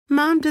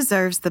Mom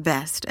deserves the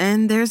best,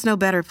 and there's no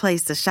better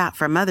place to shop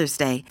for Mother's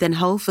Day than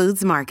Whole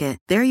Foods Market.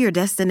 They're your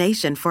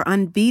destination for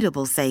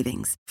unbeatable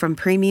savings, from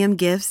premium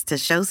gifts to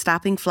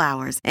show-stopping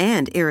flowers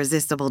and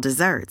irresistible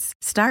desserts.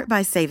 Start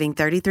by saving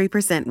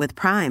 33% with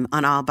Prime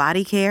on all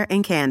body care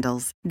and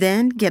candles.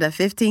 Then get a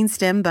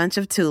 15-stem bunch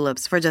of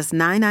tulips for just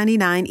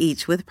 $9.99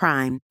 each with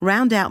Prime.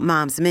 Round out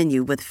Mom's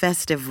menu with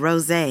festive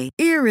rosé,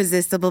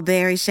 irresistible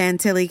berry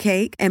chantilly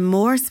cake, and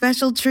more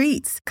special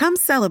treats. Come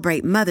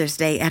celebrate Mother's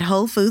Day at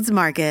Whole Foods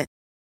Market.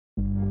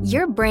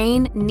 Your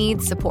brain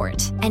needs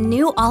support, and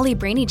new Ollie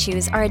Brainy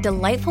Chews are a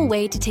delightful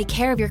way to take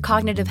care of your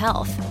cognitive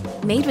health.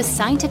 Made with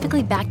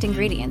scientifically backed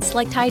ingredients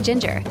like Thai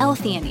ginger,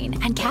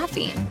 L-theanine, and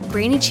caffeine,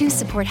 Brainy Chews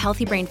support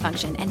healthy brain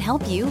function and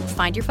help you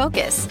find your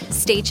focus,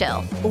 stay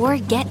chill, or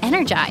get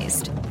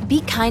energized.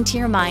 Be kind to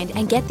your mind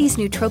and get these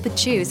nootropic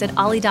chews at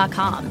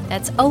ollie.com.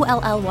 That's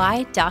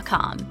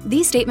OLLY.com.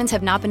 These statements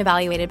have not been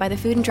evaluated by the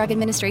Food and Drug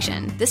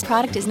Administration. This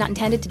product is not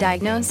intended to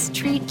diagnose,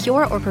 treat,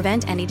 cure, or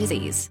prevent any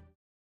disease.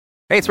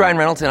 Hey, it's Ryan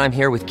Reynolds, and I'm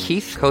here with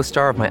Keith,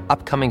 co-star of my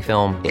upcoming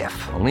film,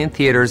 If, only in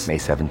theaters May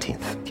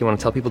 17th. Do you want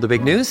to tell people the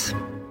big news?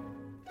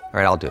 All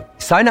right, I'll do it.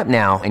 Sign up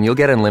now and you'll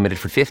get unlimited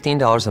for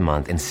 $15 a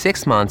month and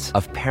 6 months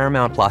of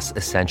Paramount Plus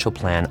Essential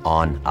Plan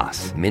on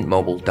us.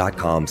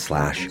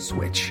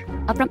 MintMobile.com/switch.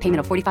 Upfront payment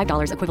of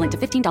 $45 equivalent to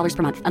 $15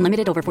 per month.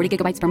 Unlimited over 40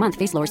 gigabytes per month.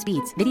 Face lower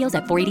speeds. Videos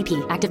at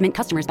 480p. Active Mint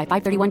customers by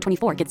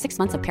 531.24 get 6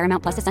 months of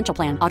Paramount Plus Essential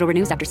Plan. Auto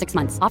renews after 6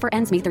 months. Offer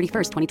ends May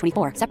 31st,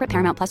 2024. Separate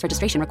Paramount Plus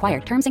registration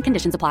required. Terms and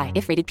conditions apply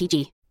if rated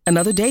PG.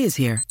 Another day is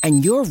here,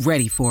 and you're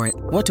ready for it.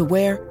 What to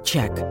wear?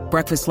 Check.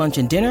 Breakfast, lunch,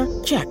 and dinner?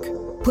 Check.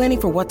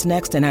 Planning for what's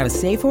next and how to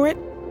save for it?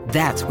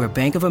 That's where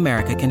Bank of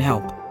America can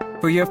help.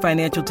 For your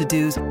financial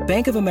to-dos,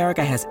 Bank of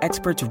America has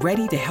experts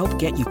ready to help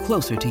get you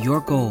closer to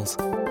your goals.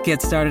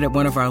 Get started at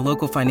one of our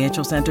local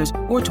financial centers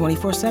or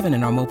 24/7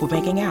 in our mobile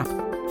banking app.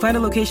 Find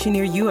a location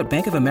near you at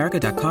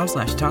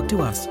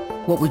bankofamerica.com/talktous.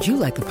 What would you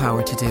like the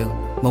power to do?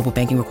 Mobile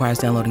banking requires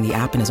downloading the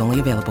app and is only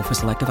available for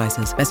select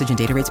devices. Message and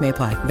data rates may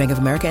apply. Bank of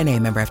America N.A.,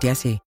 member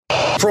FDIC.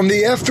 From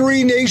the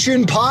F3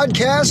 Nation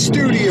Podcast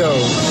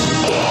Studios.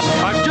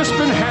 I've just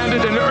been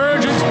handed an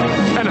urgent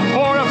and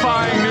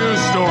horrifying news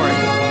story.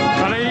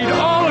 And I need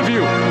all of you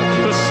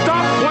to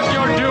stop what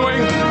you're doing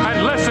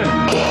and listen.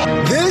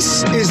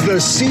 This is the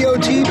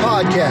COT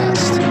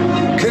Podcast,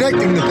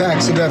 connecting the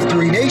packs of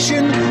F3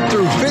 Nation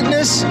through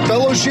fitness,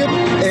 fellowship,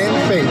 and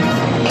faith.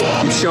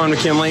 I'm Sean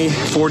McKinley,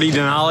 40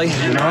 Denali.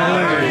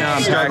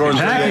 I'm Scott Gordon.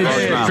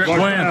 Trip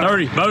plan,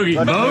 30, bogey.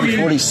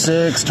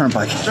 46,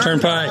 Turnpike.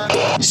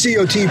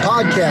 COT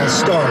Podcast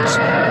starts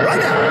right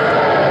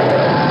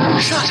now.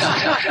 Shut up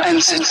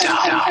and sit down.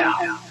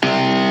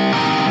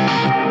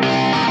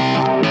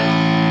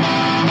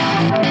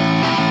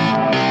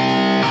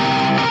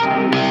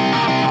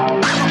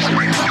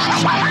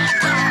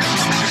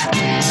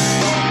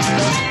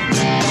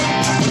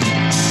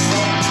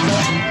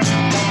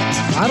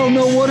 I don't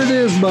know what it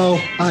is, Bo.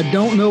 I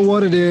don't know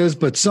what it is,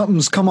 but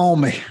something's come on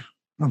me.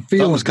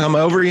 Something's come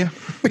over you?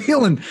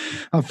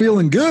 I'm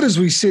feeling good as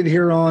we sit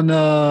here on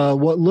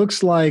what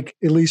looks like,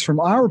 at least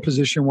from our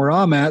position where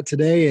I'm at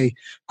today, a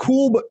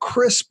cool but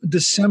crisp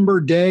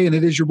December day. And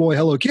it is your boy,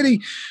 Hello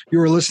Kitty.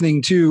 You are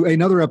listening to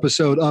another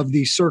episode of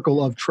the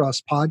Circle of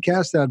Trust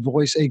podcast, that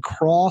voice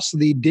across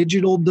the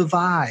digital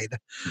divide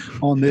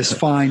on this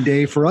fine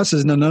day for us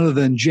is none other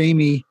than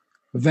Jamie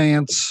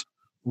Vance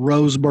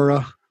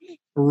Roseborough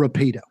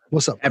Rapido.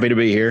 What's up? Happy to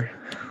be here.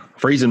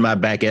 Freezing my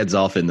back ends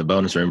off in the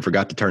bonus room.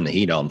 Forgot to turn the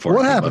heat on before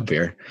I came up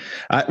here.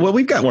 Well,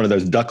 we've got one of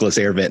those ductless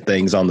air vent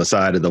things on the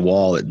side of the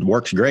wall. It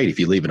works great if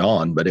you leave it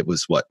on, but it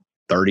was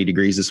 30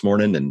 degrees this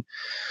morning, and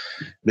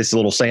this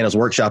little Santa's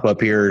workshop up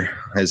here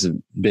has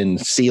been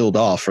sealed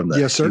off from the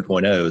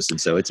 2.0s, and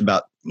so it's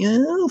about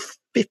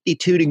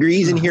 52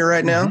 degrees in here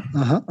right now.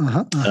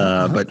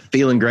 But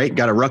feeling great.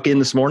 Got a ruck in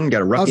this morning.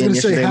 Got a ruck in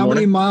yesterday morning. I was going to say, how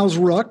many miles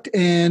rucked,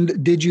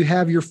 and did you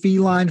have your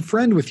feline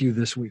friend with you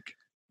this week?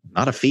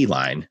 Not a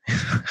feline.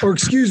 Or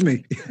excuse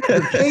me,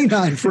 a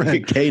canine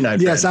friend. Canine friend.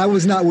 Yes, I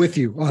was not with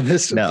you on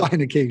this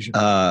fine occasion.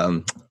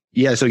 So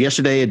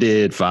yesterday I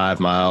did 5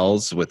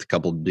 miles with a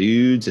couple of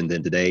dudes, and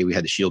then today we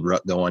had the Shield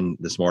Ruck going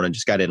this morning.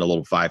 Just got in a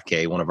little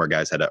 5K. One of our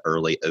guys had an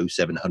early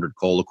 0700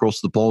 call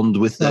across the pond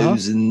with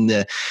those in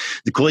the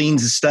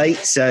Queen's estate.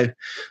 So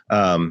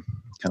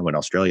kind of went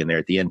Australian there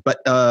at the end. But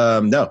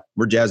no,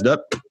 we're jazzed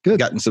up. Good.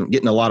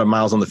 Getting a lot of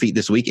miles on the feet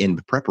this week in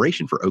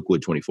preparation for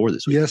Oakwood 24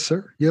 this week. Yes,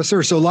 sir. Yes,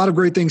 sir. So a lot of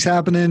great things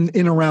happening in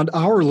and around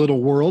our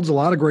little worlds. A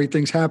lot of great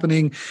things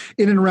happening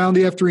in and around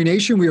the F3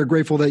 Nation. We are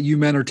grateful that you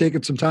men are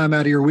taking some time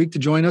out of your week to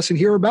join us and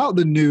hear about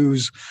the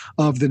news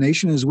of the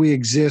nation as we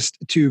exist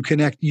to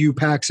connect you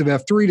packs of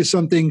F3 to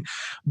something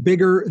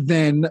bigger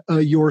than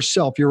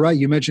yourself. You're right.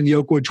 You mentioned the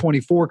Oakwood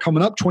 24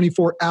 coming up,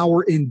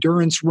 24-hour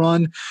endurance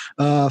run,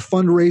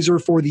 fundraiser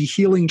for the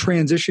Healing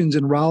Transitions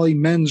in Raleigh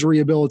Men's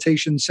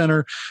Rehabilitation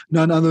Center.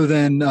 None other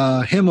than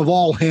him of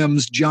all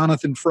hymns,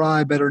 Jonathan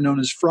Fry, better known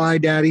as Fry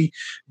Daddy,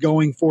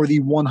 going for the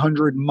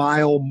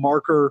 100-mile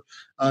marker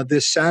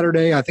this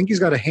Saturday. I think he's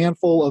got a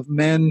handful of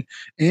men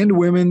and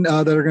women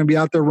that are going to be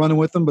out there running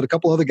with him, but a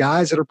couple other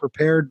guys that are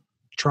prepared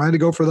trying to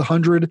go for the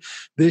 100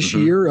 this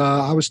year.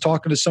 I was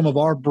talking to some of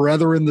our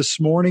brethren this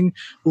morning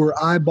who are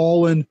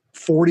eyeballing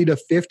 40 to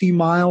 50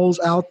 miles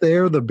out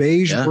there, the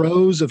beige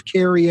bros of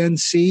Cary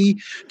NC,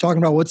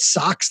 talking about what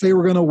socks they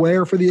were going to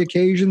wear for the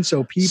occasion.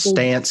 So people...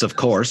 Stance, of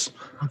course.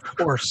 Of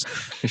course.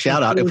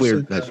 Shout out if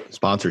we're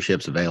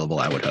sponsorships available,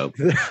 I would hope.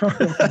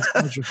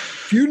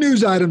 Few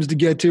news items to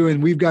get to,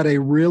 and we've got a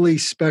really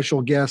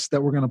special guest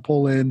that we're going to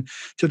pull in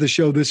to the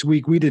show this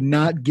week. We did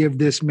not give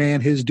this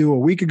man his due a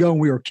week ago, and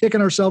we were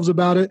kicking ourselves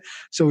about it.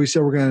 So we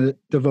said we're going to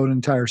devote an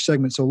entire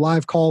segment. So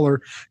live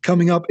caller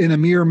coming up in a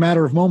mere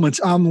matter of moments.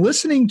 I'm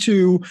listening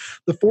to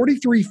the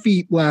 43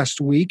 Feet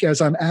last week, as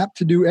I'm apt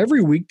to do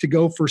every week, to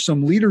go for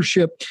some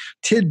leadership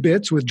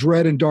tidbits with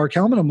Dredd and Dark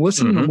Helmet. I'm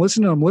listening, and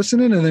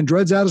then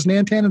Dredd's out his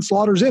Nantan and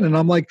Slaughter's in, and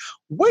I'm like,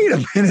 wait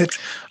a minute.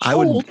 I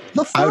would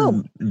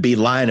be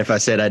lying if I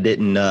said I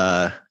didn't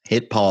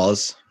hit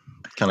pause,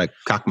 kind of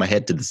cock my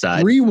head to the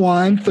side,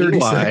 rewind 30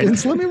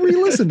 seconds. Let me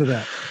re-listen to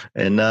that,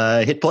 and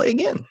hit play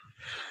again.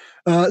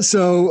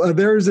 So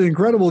there's an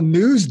incredible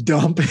news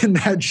dump in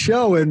that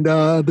show, and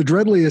the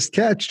Dreadliest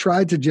Catch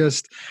tried to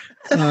just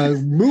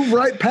move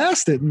right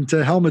past it. And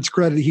to Helmet's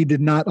credit, he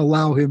did not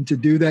allow him to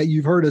do that.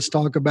 You've heard us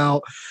talk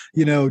about,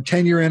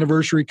 10-year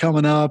anniversary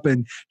coming up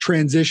and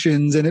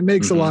transitions, and it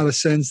makes a lot of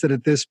sense that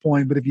at this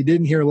point. But if you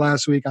didn't hear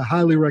last week, I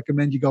highly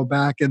recommend you go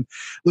back and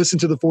listen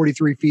to the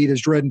 43 Feet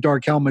as Dredd and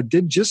Dark Helmet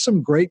did just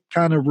some great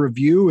kind of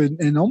review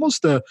and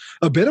almost a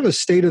bit of a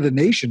State of the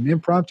Nation,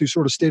 impromptu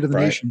sort of State of the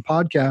Nation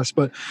podcast.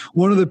 But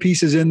one of the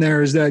pieces in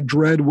there is that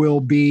Dredd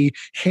will be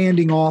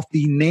handing off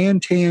the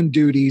Nantan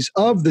duties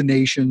of the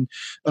nation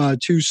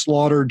to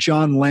Slaughter.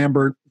 John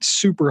Lambert,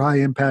 super high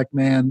impact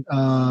man,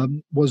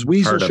 was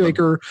Weasel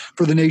Shaker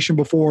for the nation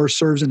before,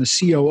 serves in a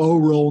COO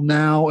role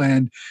now,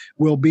 and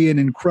will be an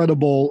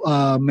incredible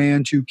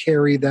man to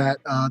carry that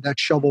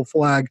shovel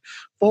flag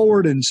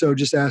forward. And so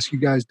just ask you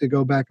guys to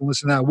go back and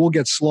listen to that. We'll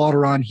get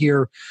Slaughter on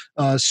here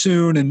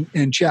soon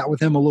and chat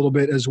with him a little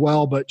bit as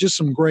well, but just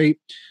some great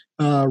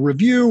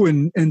review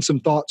and some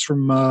thoughts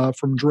from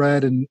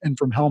Dredd and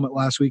from Helmet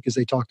last week as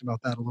they talked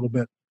about that a little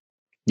bit.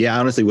 Yeah, I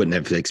honestly wouldn't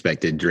have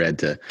expected Dredd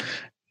to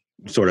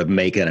sort of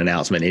make an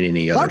announcement in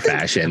any other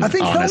fashion. I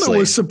think honestly. Helmet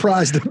was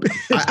surprised a bit.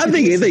 I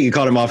think you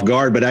caught him off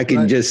guard, but I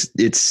can just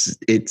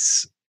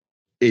it's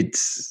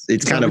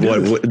kind of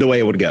the way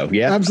it would go.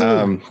 Yeah,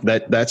 absolutely.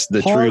 That's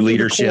the true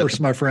leadership, course,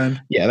 my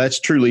friend. Yeah, that's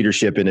true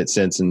leadership in its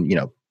sense, and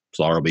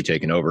Slaughter will be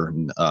taking over.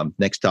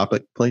 Next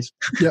topic, please.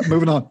 Yeah,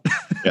 moving on.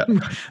 Yeah,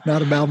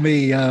 not about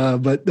me,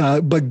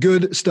 but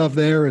good stuff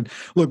there. And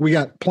look, we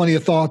got plenty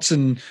of thoughts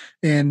and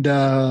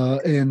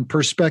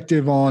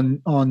perspective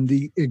on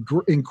the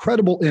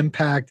incredible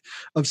impact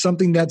of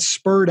something that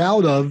spurred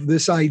out of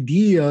this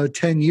idea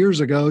 10 years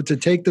ago to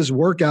take this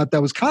workout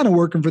that was kind of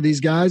working for these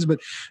guys, but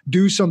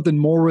do something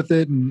more with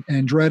it. And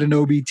Dredd and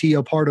OBT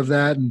a part of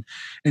that,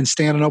 and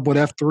standing up what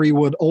F3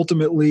 would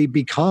ultimately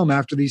become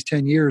after these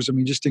 10 years. I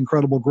mean, just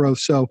incredible growth.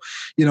 So,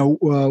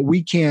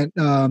 we can't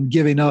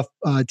give enough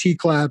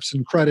T-claps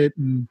and credit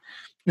and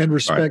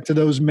respect to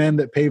those men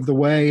that paved the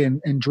way,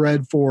 and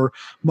Dredd for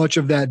much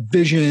of that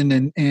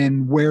vision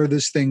and where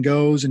this thing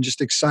goes, and just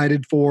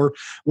excited for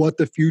what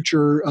the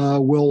future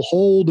will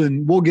hold.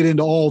 And we'll get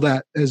into all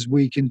that as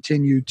we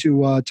continue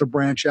to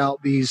branch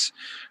out these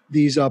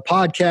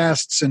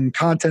podcasts and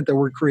content that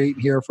we're creating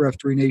here for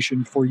F3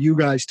 Nation for you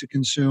guys to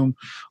consume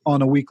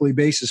on a weekly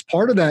basis.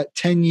 Part of that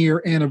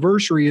 10-year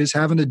anniversary is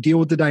having to deal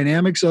with the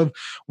dynamics of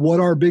what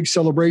our big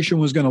celebration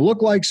was going to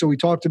look like. So we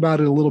talked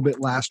about it a little bit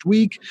last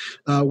week.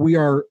 We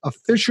are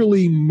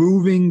officially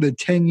moving the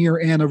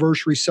 10-year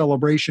anniversary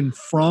celebration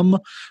from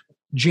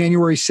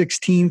January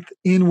 16th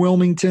in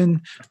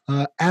Wilmington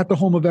at the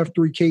home of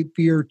F3 Cape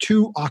Fear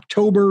to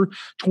October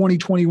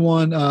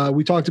 2021.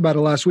 We talked about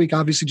it last week.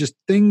 Obviously, just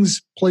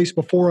things placed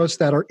before us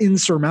that are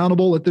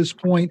insurmountable at this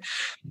point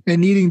and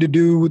needing to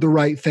do the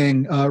right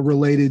thing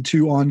related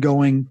to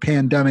ongoing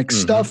pandemic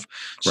stuff.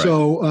 Right.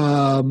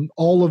 So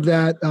all of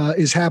that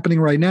is happening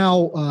right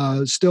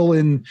now, still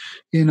in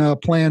a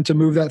plan to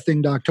move that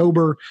thing to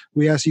October.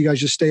 We ask you guys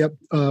just stay up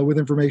with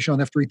information on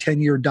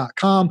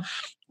F310year.com.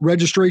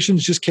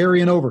 Registrations just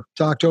carrying over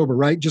to October,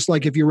 right? Just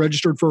like if you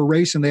registered for a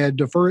race and they had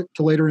to defer it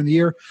to later in the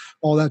year,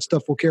 all that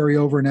stuff will carry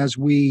over. And as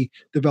we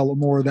develop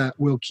more of that,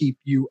 we'll keep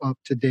you up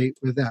to date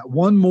with that.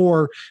 One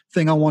more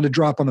thing I want to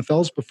drop on the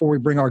fellas before we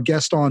bring our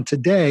guest on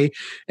today.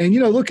 And,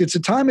 look, it's a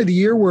time of the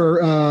year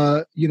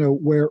where,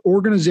 where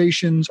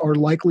organizations are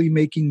likely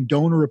making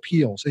donor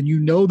appeals. And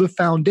the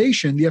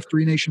foundation, the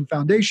F3 Nation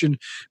Foundation,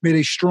 made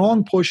a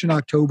strong push in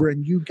October,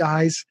 and you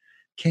guys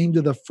came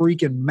to the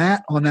freaking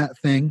mat on that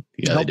thing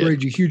to help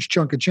raise a huge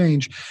chunk of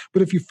change.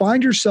 But if you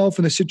find yourself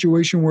in a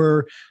situation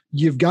where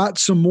you've got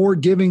some more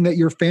giving that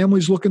your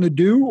family's looking to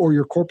do, or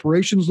your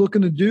corporation's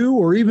looking to do,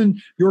 or even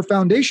your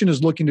foundation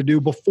is looking to do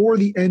before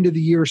the end of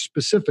the year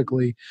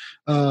specifically,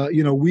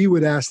 we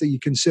would ask that you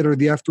consider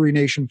the F3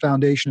 Nation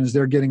Foundation as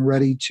they're getting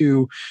ready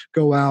to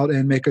go out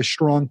and make a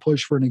strong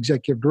push for an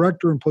executive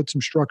director and put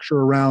some structure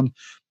around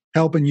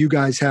helping you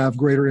guys have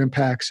greater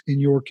impacts in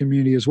your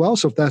community as well.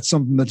 So if that's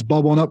something that's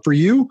bubbling up for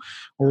you,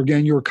 or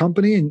again, your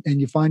company, and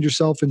you find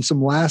yourself in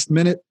some last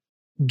minute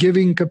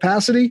giving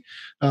capacity,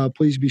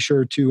 please be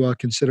sure to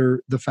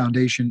consider the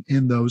foundation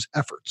in those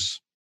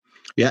efforts.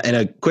 Yeah. And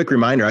a quick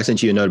reminder, I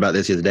sent you a note about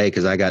this the other day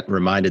because I got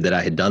reminded that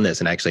I had done this,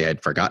 and actually I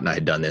had forgotten I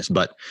had done this,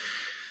 but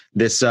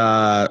this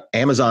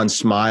Amazon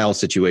Smile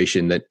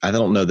situation, that I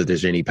don't know that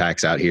there's any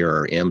PACs out here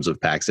or M's of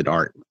PACs that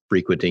aren't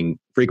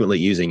frequently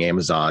using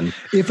Amazon.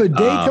 If a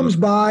day comes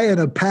by and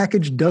a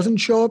package doesn't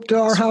show up to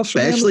our house,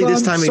 especially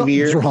Amazon, this time of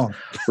year, wrong.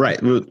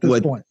 Right? At this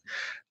point.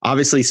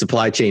 Obviously,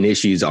 supply chain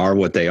issues are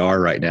what they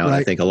are right now. Right. And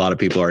I think a lot of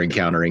people are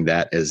encountering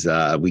that as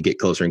we get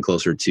closer and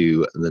closer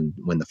to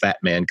when the fat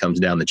man comes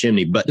down the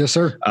chimney. But yes,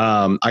 sir.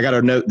 I got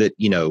a note that,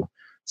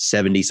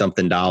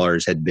 $70-something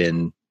had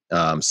been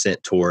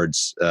sent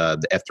towards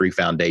the F3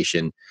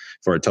 Foundation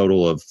for a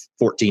total of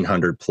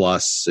 $1,400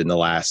 plus in the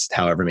last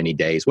however many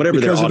days, whatever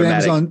because they're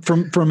automatic.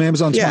 Amazon, from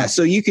Amazon. Yeah.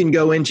 So you can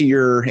go into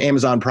your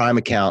Amazon Prime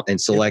account and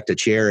select a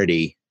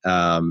charity.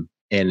 And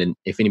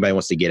if anybody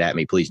wants to get at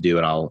me, please do.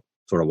 And I'll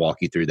sort of walk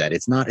you through that.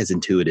 It's not as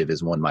intuitive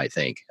as one might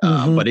think,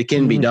 but it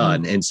can be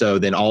done. And so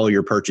then all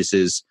your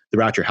purchases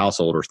throughout your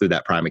household or through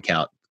that Prime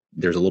account,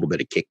 there's a little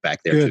bit of kickback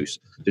there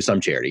to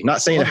some charity.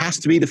 Not saying it has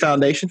to be the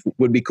foundation.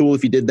 Would be cool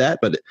if you did that,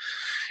 but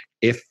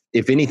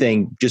if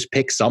anything, just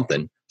pick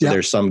something. So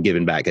there's some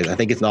giving back. I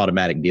think it's an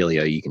automatic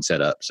dealio you can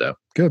set up. So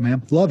good,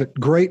 man. Love it.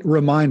 Great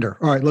reminder.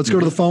 All right, let's go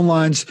to the phone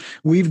lines.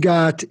 We've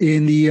got,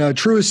 in the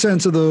truest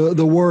sense of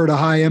the word, a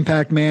high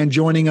impact man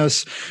joining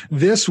us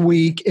this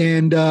week.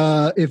 And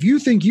if you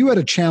think you had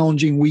a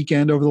challenging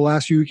weekend over the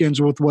last few weekends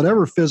with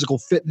whatever physical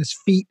fitness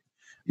feat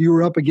you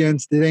were up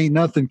against, it ain't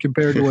nothing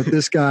compared to what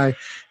this guy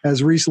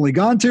has recently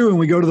gone to. And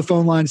we go to the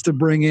phone lines to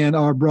bring in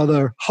our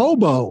brother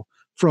Hobo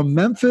from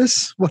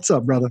Memphis. What's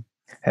up, brother?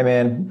 Hey,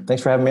 man.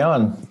 Thanks for having me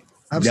on.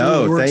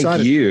 Absolutely. No, thank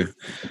excited. you.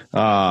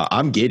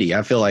 I'm giddy.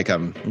 I feel like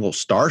I'm a little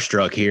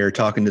starstruck here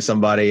talking to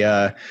somebody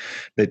that,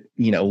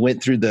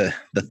 went through the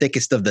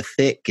thickest of the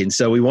thick. And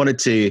so we wanted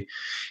to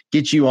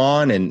get you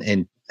on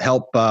and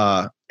help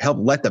let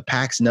the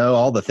PACs know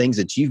all the things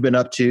that you've been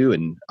up to.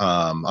 And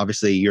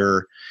obviously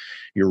your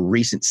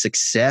recent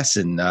success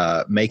in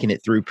making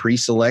it through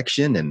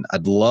pre-selection. And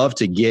I'd love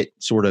to get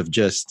sort of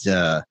just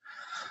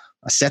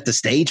set the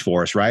stage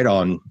for us, right,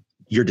 on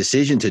your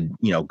decision to,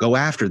 go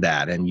after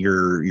that, and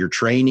your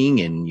training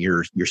and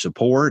your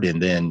support,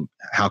 and then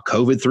how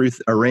COVID threw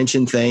a wrench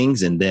in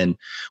things. And then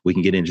we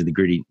can get into the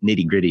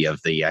nitty gritty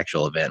of the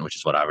actual event, which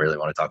is what I really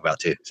want to talk about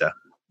too. So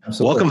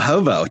Welcome,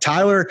 Hobo.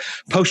 Tyler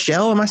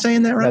Pochel, am I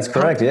saying that right? That's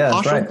correct. Yeah,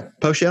 that's right.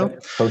 Pochel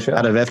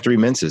out of F3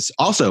 Menses.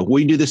 Also,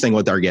 we do this thing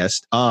with our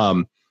guest. How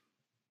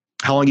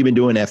long have you been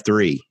doing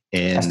F3?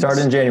 And I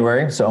started in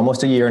January, so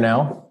almost a year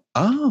now.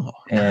 Oh,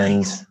 and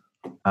nice.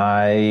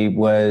 I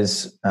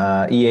was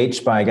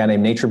EH'd by a guy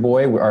named Nature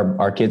Boy.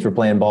 Our kids were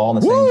playing ball on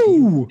the same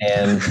team.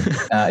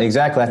 And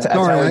exactly. That's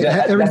how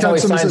every time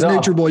someone says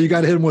Nature Boy, you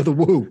got to hit him with a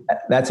woo.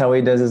 That's how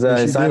he does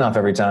his sign off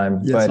every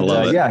time. Yes,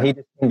 but he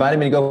invited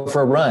me to go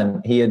for a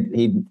run. He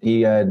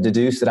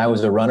deduced that I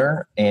was a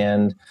runner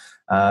and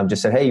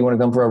just said, "Hey, you want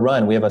to come for a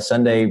run? We have a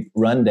Sunday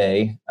run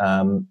day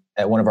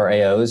at one of our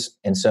AOs."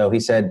 And so he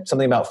said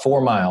something about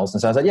 4 miles.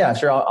 And so I said, "Yeah,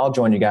 sure, I'll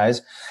join you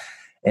guys."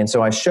 And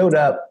so I showed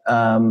up.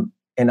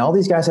 And all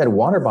these guys had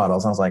water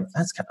bottles. I was like,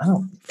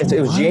 it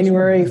was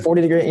January,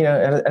 40 degrees,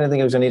 I didn't think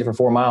it was going to need it for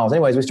 4 miles.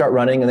 Anyways, we start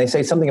running and they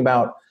say something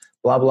about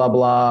blah, blah,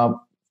 blah,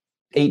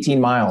 18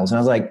 miles. And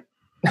I was like,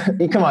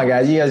 come on,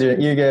 guys, you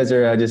guys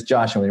are just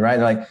joshing me, right?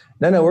 And they're like,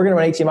 no, we're going to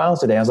run 18 miles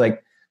today. I was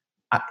like,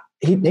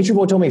 Nature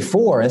Boy told me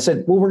 4. And I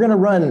said, well, we're going to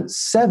run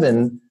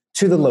 7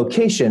 to the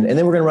location, and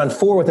then we're going to run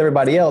 4 with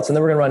everybody else, and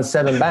then we're going to run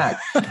 7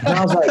 back. And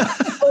I was like,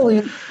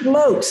 holy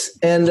smokes.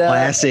 And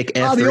classic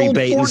F3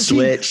 bait and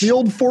switch. The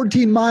old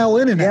 14-mile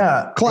in and out.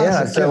 Yeah.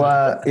 Classic.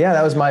 Yeah. So,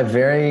 that was my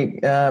pretty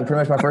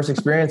much my first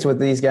experience with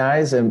these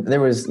guys. And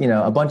there was,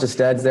 a bunch of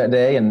studs that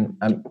day, and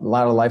a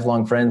lot of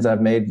lifelong friends I've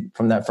made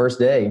from that first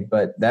day.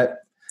 But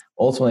that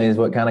ultimately is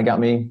what kind of got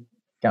me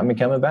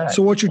coming back.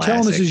 So what you're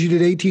telling us is you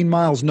did 18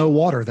 miles, no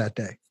water that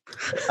day.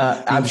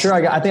 I'm sure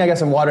I think I got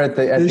some water at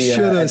the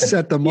should have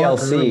set the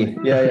marker.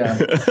 PLC. Yeah.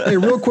 Hey,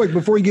 real quick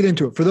before you get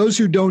into it, for those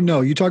who don't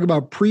know, you talk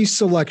about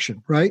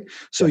pre-selection, right?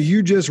 So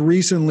you just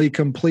recently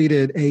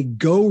completed a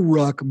Go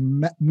Ruck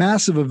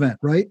massive event,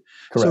 right?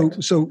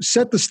 Correct. So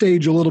set the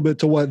stage a little bit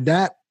to what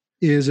that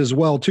is as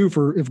well too.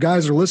 For if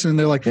guys are listening,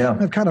 they're like,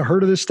 I've kind of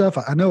heard of this stuff.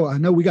 I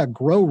know we got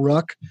Grow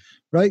Ruck.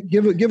 Right?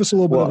 Give us a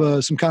little bit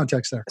of some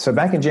context there. So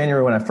back in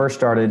January when I first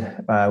started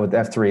with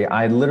F3,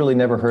 I literally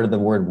never heard of the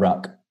word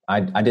ruck. I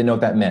didn't know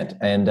what that meant.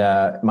 And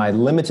my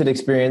limited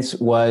experience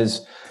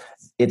was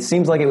it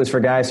seems like it was for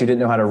guys who didn't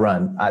know how to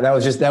run. That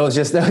was just that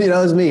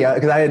was me,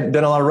 because I had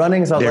done a lot of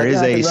running. So I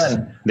was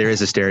there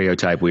is a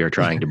stereotype we are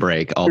trying to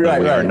break, although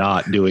we are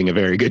not doing a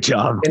very good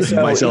job,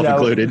 so, myself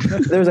included.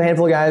 There was a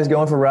handful of guys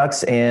going for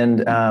rucks, and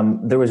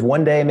there was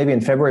one day, maybe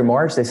in February,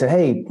 March, they said,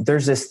 "Hey,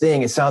 there's this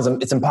thing. It's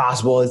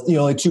impossible. It's,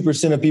 like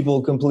 2% of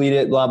people complete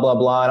it. Blah blah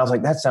blah." And I was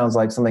like, "That sounds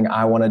like something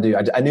I want to do."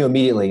 I knew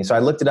immediately, so I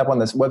looked it up on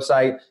this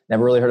website.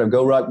 Never really heard of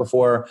GoRuck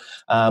before.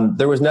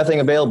 There was nothing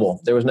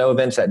available. There was no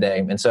events that day,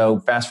 and so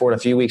fast forward a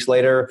few weeks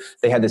later,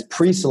 they had this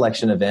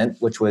pre-selection event,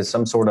 which was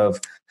some sort of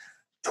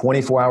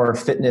 24-hour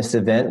fitness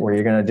event where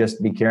you're going to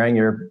just be carrying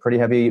your pretty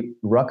heavy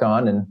ruck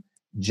on and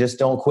just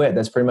don't quit.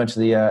 That's pretty much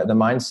the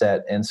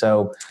mindset. And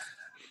so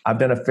I've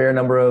done a fair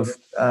number of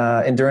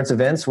endurance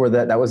events where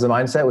that was the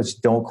mindset,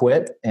 which don't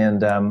quit.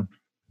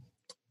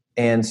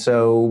 And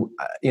so,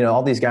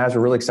 all these guys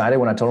were really excited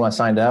when I told them I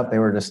signed up. They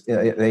were just,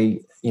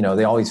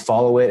 they always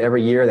follow it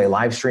every year. They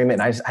live stream it.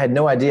 And I had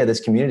no idea this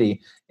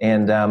community.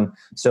 And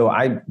so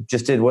I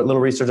just did what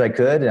little research I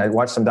could. And I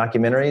watched some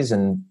documentaries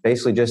and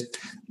basically just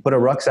put a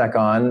rucksack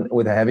on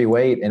with a heavy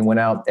weight and went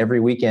out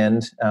every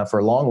weekend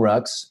for long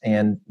rucks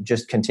and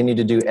just continued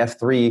to do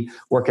F3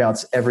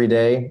 workouts every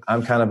day.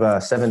 I'm kind of a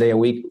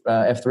 7-day-a-week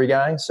F3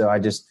 guy. So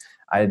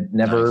I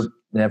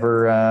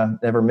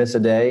never miss a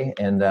day.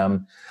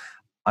 And,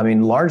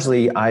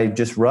 largely I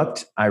just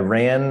rucked. I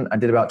ran. I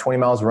did about 20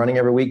 miles running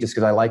every week just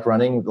because I like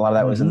running. A lot of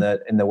that was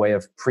in the way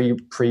of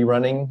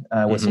pre-running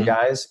with some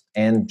guys,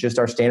 and just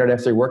our standard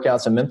F3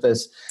 workouts in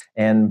Memphis.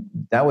 And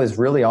that was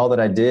really all that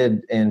I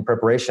did in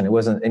preparation. It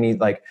wasn't any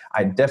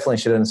I definitely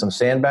should have done some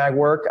sandbag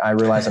work. I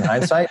realize in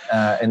hindsight,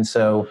 and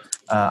so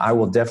I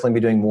will definitely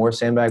be doing more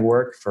sandbag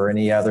work for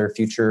any other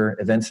future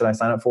events that I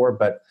sign up for.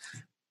 But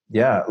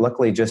yeah,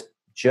 luckily just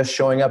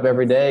showing up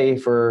every day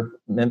for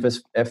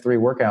Memphis F3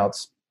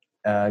 workouts.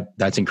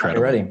 That's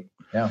incredible. Ready.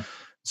 Yeah.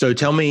 So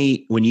tell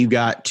me, when you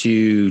got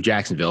to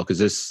Jacksonville, because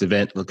this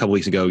event a couple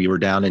weeks ago, you were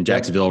down in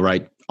Jacksonville,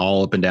 right?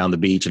 All up and down the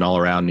beach and all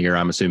around near,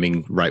 I'm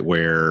assuming, right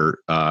where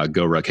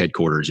GoRuck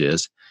headquarters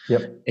is.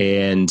 Yep.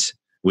 And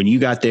when you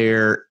got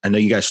there, I know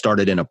you guys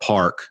started in a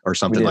park or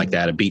something like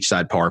that, a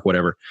beachside park,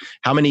 whatever.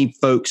 How many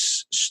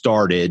folks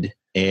started,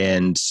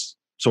 and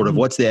sort of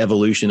what's the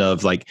evolution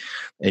of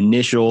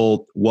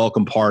initial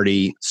welcome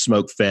party,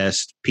 smoke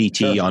fest,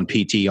 PT on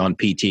PT on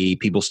PT,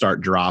 people start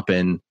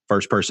dropping,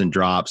 first person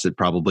drops, it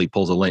probably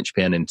pulls a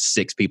linchpin and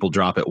 6 people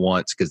drop at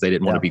once because they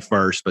didn't want to be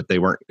first, but they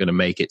weren't going to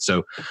make it.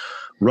 So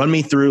run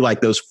me through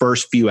those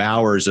first few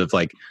hours of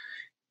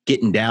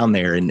getting down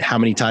there, and how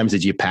many times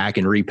did you pack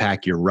and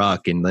repack your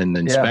ruck, and then the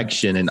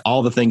inspection and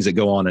all the things that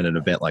go on in an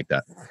event like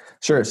that?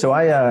 Sure. So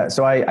I got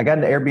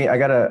an Airbnb. I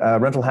got a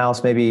rental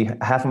house maybe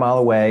half a mile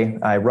away.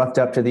 I rucked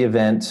up to the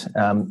event,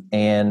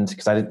 and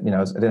because I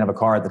didn't have a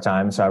car at the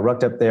time, so I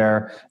rucked up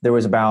there. There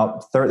was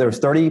about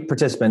 30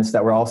 participants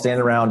that were all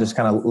standing around, just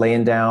kind of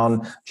laying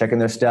down, checking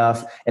their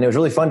stuff, and it was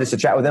really fun just to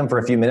chat with them for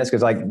a few minutes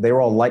because they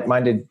were all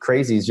like-minded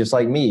crazies, just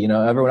like me.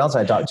 Everyone else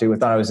I talked to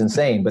thought I was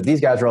insane, but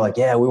these guys were like,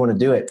 "Yeah, we want to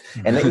do it."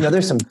 And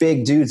there's some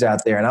big dudes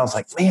out there, and I was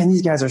like, "Man,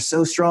 these guys are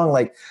so strong!"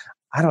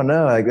 I don't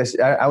know. I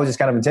was just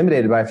kind of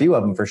intimidated by a few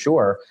of them for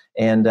sure.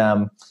 And,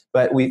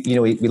 but we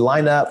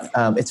lined up.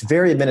 It's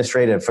very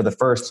administrative for the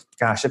first,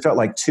 it felt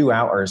like 2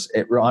 hours.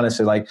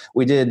 Honestly,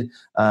 we did,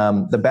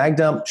 the bag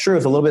dump. Sure. It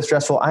was a little bit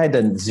stressful. I had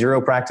done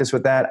zero practice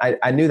with that.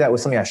 I knew that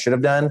was something I should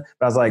have done,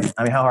 but I was like,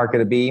 how hard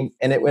could it be?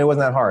 And it wasn't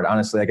that hard,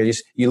 honestly.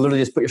 You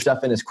literally just put your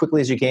stuff in as quickly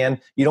as you can.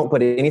 You don't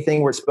put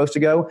anything where it's supposed to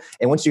go.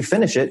 And once you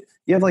finish it,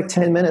 you have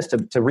 10 minutes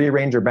to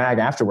rearrange your bag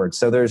afterwards.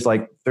 So there's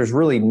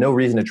really no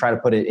reason to try to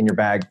put it in your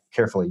bag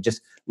carefully.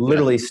 Just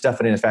literally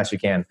stuff it in as fast as you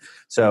can.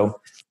 So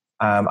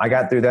I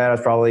got through that. I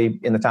was probably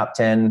in the top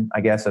 10,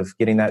 I guess, of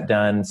getting that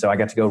done. So I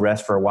got to go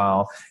rest for a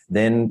while.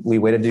 Then we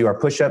waited to do our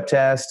push-up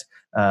test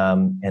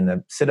and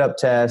the sit-up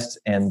test.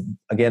 And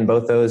again,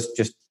 both those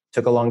just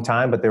took a long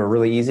time, but they were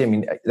really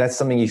easy. That's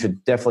something you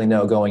should definitely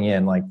know going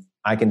in.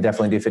 I can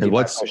definitely do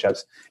 55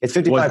 push-ups. It's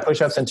 55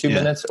 push-ups in 2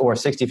 minutes or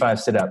 65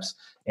 sit-ups.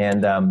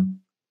 And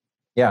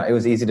it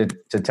was easy to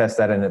test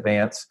that in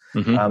advance.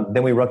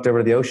 Then we rucked over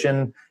to the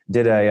ocean,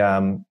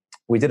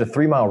 we did a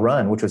 3-mile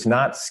run, which was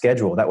not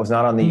scheduled. That was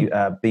not on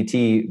the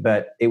BT,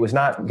 but it was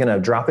not going to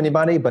drop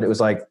anybody. But it was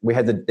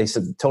they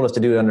told us to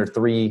do it under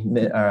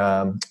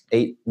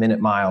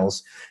 8-minute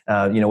miles,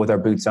 with our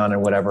boots on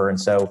and whatever.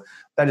 And so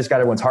that just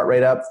got everyone's heart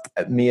rate up.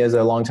 Me as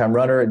a longtime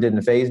runner, it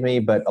didn't faze me,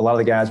 but a lot of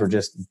the guys were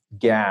just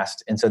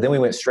gassed. And so then we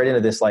went straight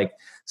into this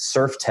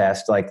surf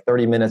test,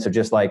 30 minutes of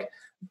just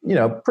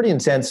pretty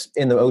intense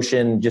in the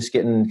ocean, just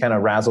getting kind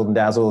of razzled and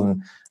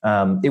dazzled.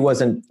 And it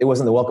wasn't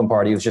the welcome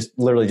party. It was just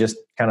literally just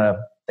kind of,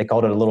 they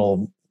called it a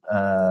little,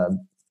 a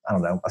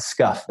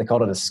scuff. They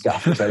called it a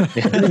scuff.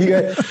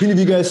 If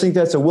you guys think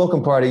that's a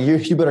welcome party,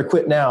 you better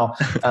quit now.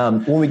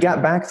 When we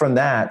got back from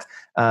that,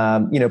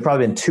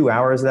 probably in 2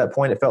 hours at that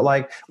point, it felt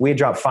like we had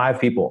dropped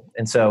 5 people.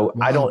 And so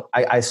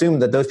I assume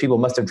that those people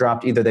must have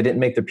dropped, either they didn't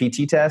make the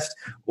PT test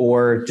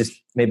or just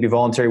maybe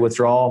voluntary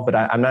withdrawal, but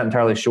I'm not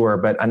entirely sure.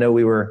 But I know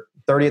we were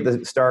 30 at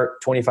the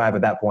start, 25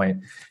 at that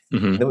point.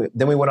 Mm-hmm.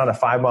 Then we went on a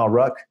 5-mile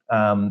ruck.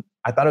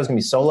 I thought it was going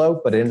to be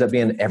solo, but it ended up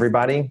being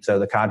everybody. So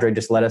the cadre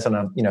just led us on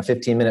a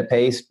 15-minute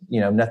pace.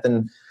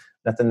 Nothing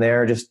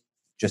there, just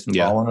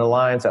following the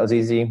line. So that was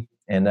easy.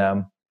 And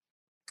then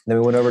we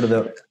went over to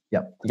the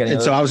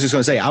And so I was just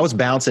going to say, I was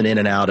bouncing in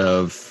and out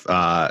of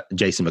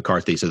Jason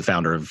McCarthy, so the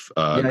founder of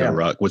Go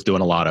Ruck, was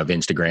doing a lot of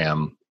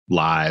Instagram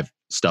live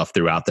stuff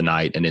throughout the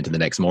night and into the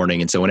next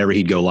morning. And so whenever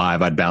he'd go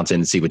live, I'd bounce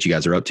in and see what you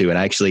guys are up to. And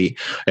actually,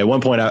 at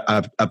one point,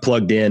 I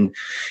plugged in,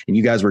 and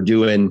you guys were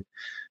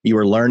you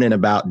were learning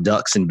about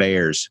ducks and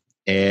bears.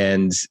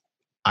 And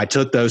I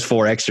took those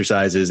 4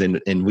 exercises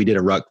and we did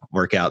a ruck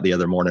workout the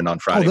other morning on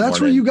Friday morning. Oh,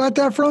 that's where you got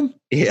that from?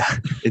 Yeah.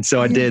 And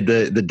so I did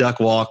the duck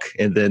walk,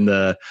 and then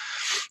the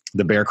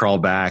bear crawl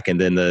back,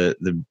 and then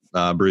the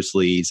Bruce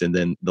Lee's, and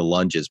then the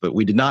lunges. But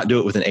we did not do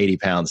it with an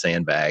 80-pound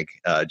sandbag,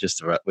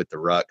 just with the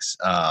rucks.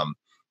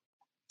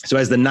 So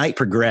as the night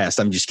progressed,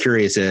 I'm just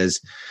curious, as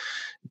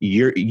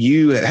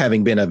you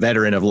having been a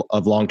veteran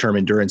of long-term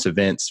endurance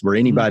events, were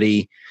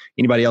anybody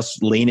else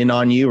leaning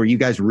on you? Were you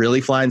guys really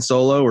flying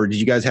solo, or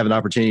did you guys have an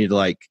opportunity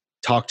to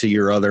talk to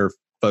your other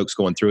folks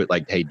going through it,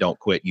 like, hey, don't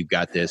quit, you've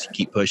got this,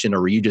 keep pushing?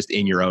 Or were you just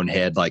in your own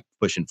head,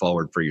 pushing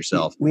forward for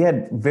yourself? We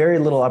had very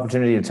little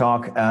opportunity to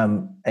talk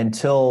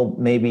until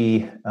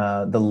maybe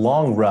the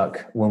long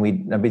ruck, when we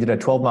did a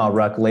 12-mile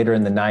ruck later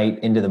in the night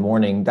into the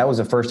morning. That was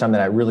the first time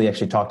that I really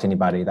actually talked to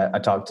anybody. That I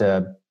talked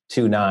to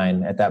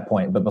 2-9 at that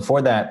point. But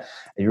before that,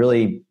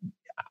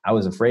 I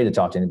was afraid to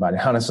talk to anybody.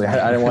 Honestly,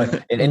 I didn't want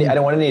I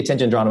didn't want any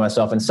attention drawn to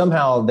myself. And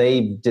somehow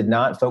they did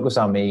not focus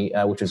on me,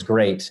 which was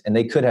great. And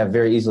they could have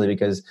very easily,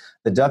 because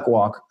the duck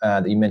walk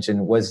that you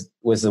mentioned was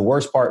the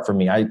worst part for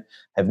me. I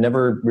have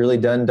never really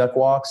done duck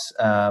walks,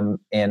 and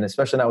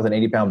especially not with an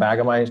 80-pound bag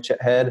on my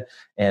head.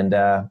 And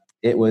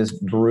it was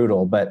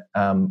brutal. But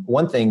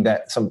one thing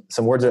that some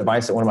words of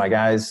advice that one of my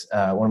guys,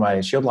 one of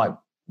my Shield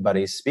Lock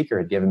buddies, speaker,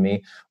 had given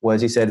me was,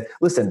 he said,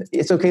 listen,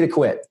 it's okay to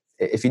quit.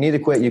 If you need to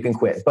quit, you can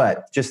quit.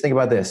 But just think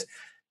about this,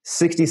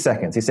 60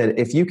 seconds. He said,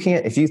 if you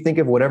think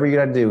of whatever you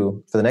got to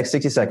do for the next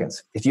 60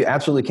 seconds, if you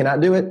absolutely cannot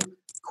do it,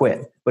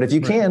 quit. But if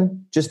you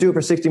can, just do it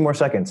for 60 more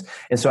seconds.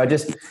 And so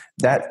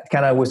that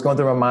kind of was going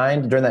through my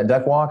mind during that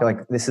duck walk.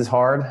 Like, this is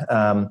hard.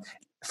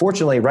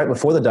 Fortunately, right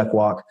before the duck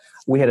walk,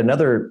 we had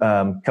another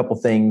couple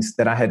things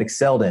that I had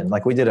excelled in.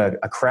 Like, we did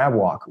a crab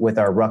walk with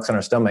our rucks on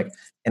our stomach,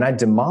 and I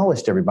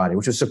demolished everybody,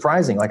 which was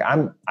surprising. Like,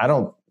 I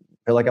don't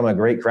feel like I'm a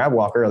great crab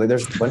walker. Like,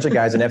 there's a bunch of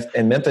guys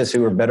in Memphis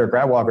who are better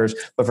crab walkers,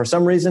 but for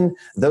some reason,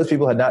 those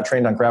people had not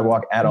trained on crab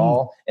walk at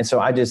all. And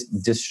so I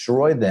just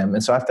destroyed them.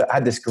 And so I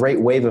had this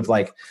great wave of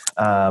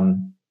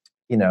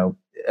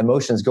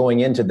emotions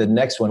going into the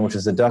next one, which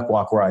is the duck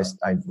walk, where I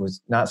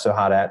was not so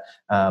hot at.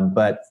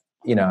 But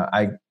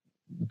I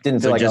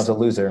didn't feel like I was a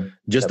loser.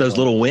 Just those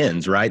little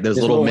wins, right? Those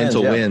little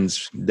mental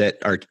wins that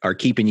are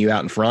keeping you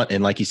out in front.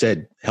 And like you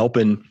said,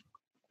 helping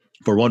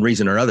for one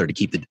reason or another to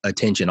keep the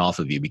attention off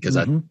of you, because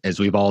as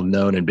we've all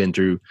known and been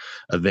through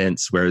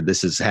events where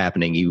this is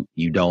happening, you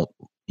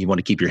want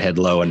to keep your head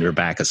low and your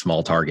back a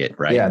small target,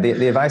 right? Yeah.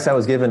 The advice I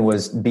was given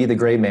was be the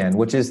gray man,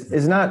 which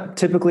is not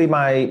typically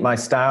my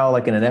style.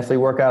 Like in an F3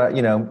 workout,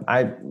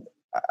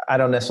 I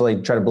don't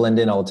necessarily try to blend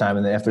in all the time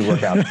in the F3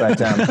 workout,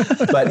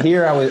 but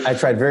here I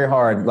tried very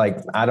hard. Like,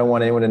 I don't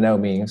want anyone to know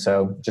me.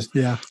 So just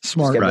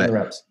smart, just right? The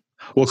reps.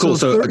 Well, cool.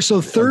 So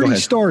 30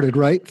 started,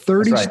 right?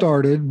 30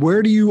 started.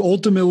 Where do you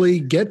ultimately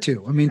get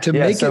to? I mean, to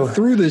make it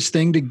through this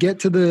thing, to get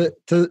to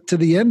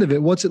the end of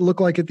it, what's it look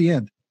like at the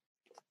end?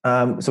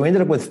 So we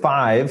ended up with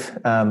 5,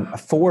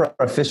 4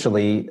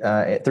 officially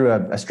through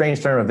a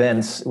strange turn of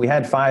events. We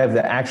had 5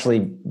 that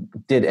actually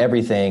did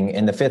everything.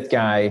 And the 5th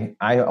guy,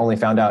 I only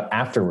found out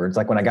afterwards.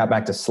 Like, when I got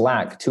back to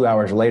Slack 2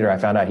 hours later, I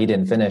found out he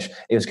didn't finish.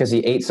 It was because he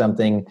ate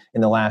something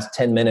in the last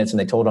 10 minutes and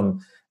they told him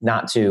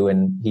not to,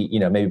 and he,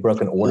 maybe broke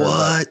an order.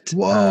 What? But,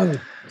 whoa!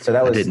 So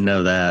that was, I didn't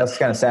know that. That's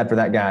kind of sad for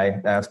that guy.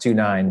 That was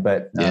 2-9,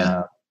 but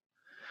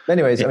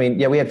anyways, I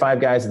mean, we had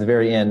 5 guys at the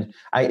very end.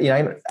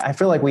 I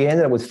feel like we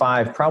ended up with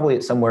 5, probably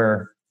at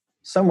somewhere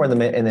in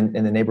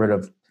the neighborhood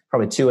of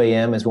probably 2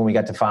 a.m. is when we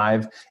got to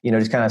 5.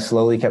 Just kind of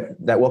slowly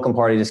kept that welcome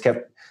party, just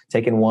kept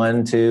taking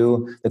 1,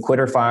 2. The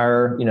quitter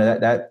fire,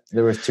 that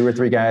there was 2 or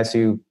 3 guys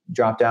who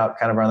dropped out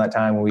kind of around that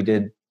time when we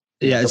did.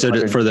 Yeah.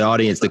 So for the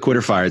audience, the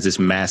quitter fire is this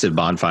massive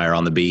bonfire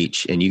on the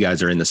beach, and you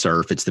guys are in the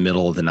surf. It's the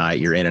middle of the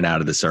night. You're in and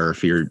out of the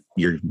surf. You're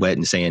wet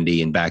and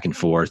sandy and back and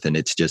forth, and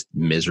it's just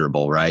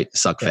miserable, right?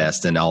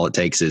 Suckfest. And all it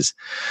takes is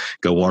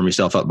go warm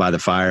yourself up by the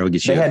fire. We'll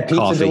get you They had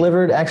pizza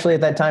delivered actually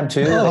at that time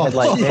too. They had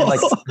like,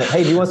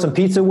 hey, do you want some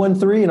pizza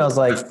 1-3? And I was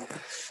like,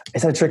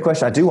 is that a trick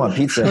question? I do want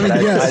pizza.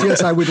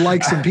 Yes, I would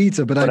like some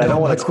pizza, but I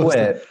don't want to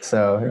quit.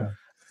 So,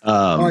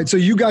 all right. So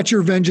you got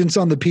your vengeance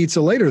on the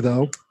pizza later,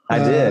 though. I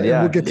did.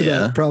 Yeah. We'll get to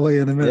that probably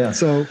in a minute. Yeah.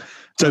 So,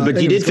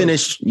 but you did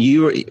finish.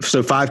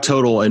 So 5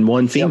 total and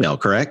 1 female,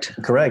 correct?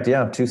 Correct.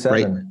 Yeah. 2-7.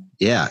 Right.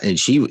 Yeah, and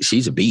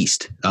she's a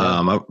beast.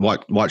 I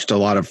watched a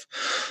lot of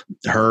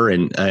her,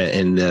 and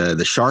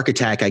the shark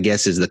attack, I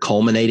guess, is the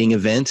culminating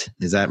event.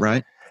 Is that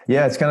right?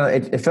 Yeah, it's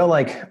kind of, it felt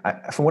like,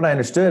 from what I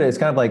understood, it's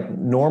kind of like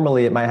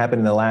normally it might happen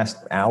in the last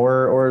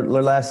hour or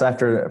less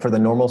for the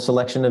normal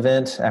selection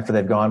event. After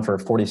they've gone for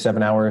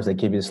 47 hours, they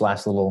give you this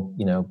last little,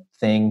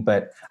 thing.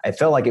 But I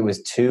felt like it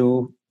was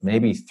 2,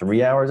 maybe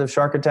 3 hours of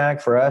Shark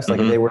Attack for us. Like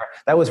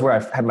that was where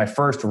I had my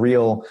first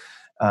real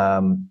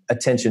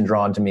attention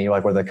drawn to me,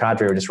 like where the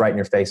cadre were just right in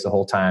your face the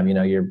whole time.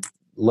 You're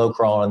low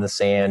crawling in the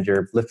sand,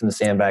 you're lifting the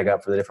sandbag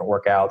up for the different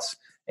workouts.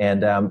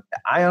 And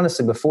I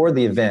honestly, before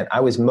the event,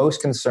 I was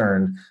most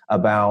concerned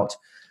about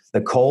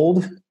the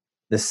cold,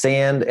 the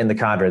sand, and the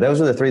cadre. Those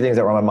were the 3 things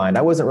that were on my mind.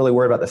 I wasn't really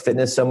worried about the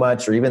fitness so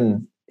much, or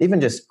even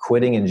just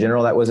quitting in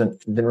general. That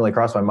didn't really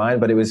cross my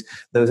mind, but it was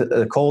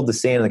the cold, the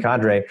sand, and the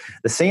cadre.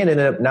 The sand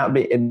ended up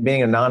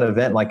being a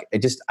non-event. Like I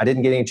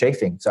didn't get any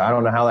chafing. So I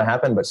don't know how that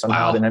happened, but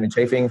somehow I didn't have any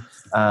chafing.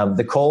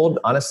 The cold,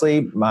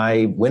 honestly,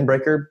 my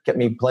windbreaker kept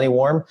me plenty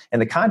warm.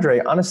 And the cadre,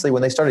 honestly,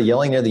 when they started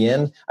yelling near the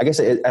end, I guess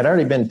I'd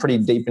already been pretty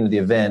deep into the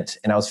event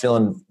and I was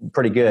feeling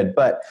pretty good.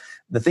 But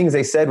the things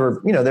they said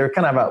were, they're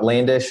kind of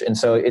outlandish. And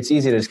so it's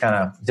easy to just kind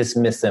of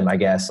dismiss them, I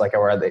guess.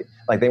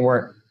 They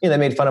weren't, they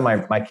made fun of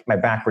my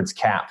backwards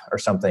cap or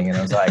something. And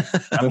I was like,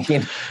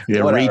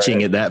 They're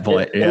reaching at that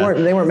point. They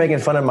weren't making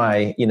fun of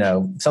my,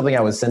 something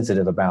I was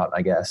sensitive about,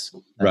 I guess.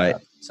 Right.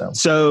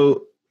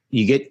 So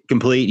you get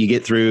complete, you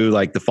get through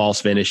like the false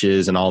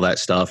finishes and all that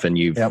stuff. And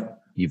you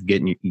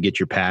get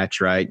your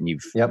patch, right? And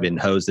you've been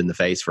hosed in the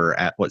face for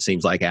what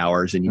seems like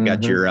hours, and you've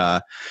got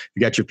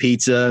your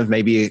pizza,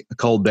 maybe a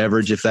cold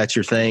beverage if that's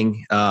your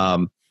thing.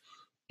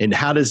 And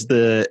how does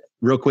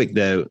real quick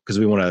though, because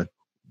we want to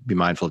be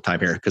mindful of time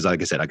here, because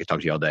like I said, I could talk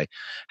to you all day.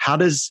 How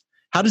does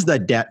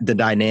the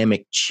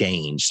dynamic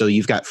change? So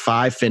you've got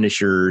 5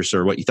 finishers,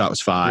 or what you thought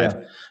was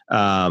 5,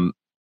 and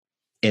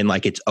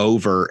like it's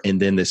over,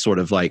 and then this sort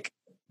of like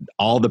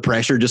all the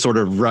pressure just sort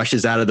of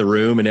rushes out of the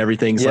room and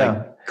everything's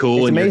like cool.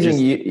 It's and amazing.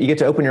 You get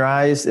to open your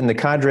eyes, and the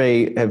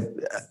cadre have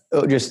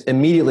just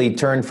immediately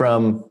turned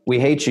from "we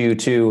hate you"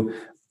 to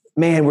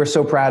 "man, we're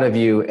so proud of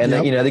you." And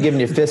then, they're giving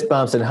you fist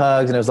bumps and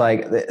hugs. And it was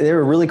like, they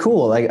were really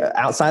cool. Like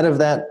outside of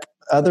that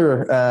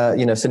other,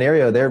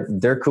 scenario,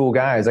 they're cool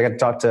guys. I got to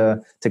talk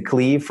to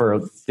Cleve for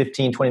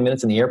 15, 20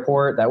 minutes in the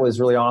airport. That was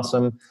really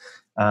awesome.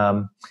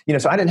 So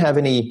I didn't have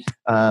any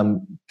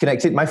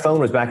connectivity. My phone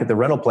was back at the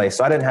rental place,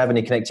 so I didn't have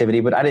any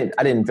connectivity, but I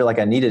didn't feel like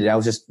I needed it. I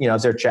was just, I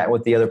was there chatting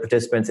with the other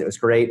participants. It was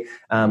great.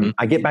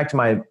 I get back to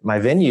my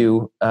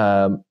venue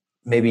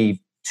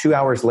maybe 2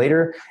 hours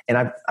later, and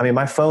I mean,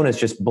 my phone is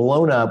just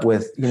blown up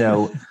with,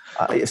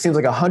 it seems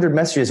like 100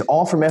 messages,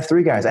 all from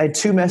F3 guys. I had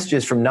 2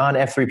 messages from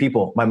non-F3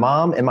 people, my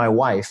mom and my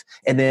wife,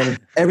 and then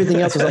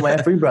everything else was on my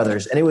F3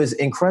 brothers. And it was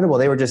incredible.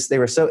 They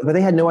were so, but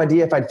they had no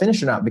idea if I'd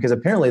finished or not, because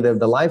apparently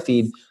the live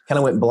feed kind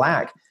of went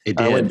black. It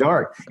did. Went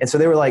dark. And so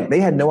they were like, they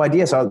had no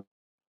idea. So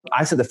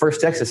I said the first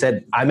text, I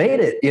said, I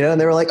made it,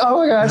 and they were like, oh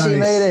my gosh, you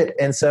made it.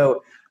 And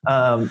so,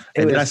 then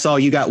I saw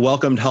you got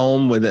welcomed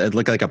home with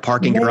like a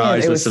parking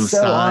garage with some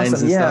signs.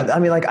 Awesome. And stuff. stuff. I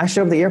mean, like I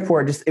showed up at the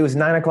airport, it was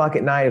 9:00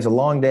 at night. It was a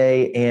long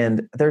day.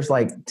 And there's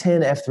like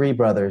 10 F3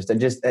 brothers that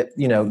just,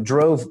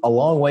 drove a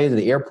long way to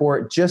the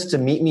airport just to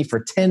meet me for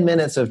 10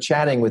 minutes of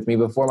chatting with me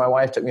before my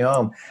wife took me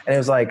home. And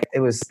it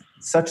was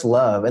such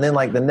love. And then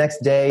like the next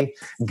day,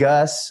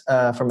 Gus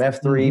from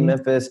F3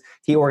 Memphis,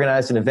 he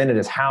organized an event at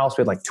his house.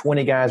 We had like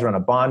 20 guys around a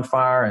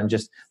bonfire, and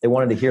just they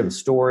wanted to hear the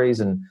stories.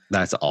 And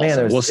that's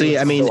awesome. Man,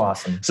 so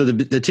awesome. So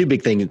the 2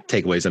 big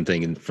takeaways I'm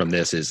thinking from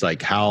this is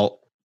like how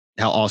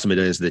awesome it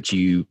is that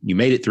you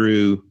made it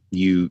through,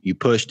 you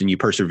pushed and you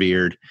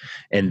persevered,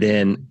 and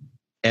then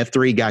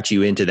F3 got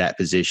you into that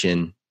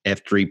position.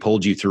 F3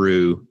 pulled you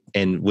through,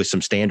 and with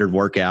some standard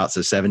workouts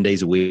of 7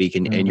 days a week,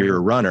 and you're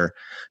a runner.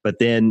 But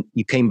then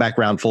you came back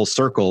around full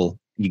circle.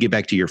 You get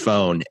back to your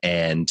phone,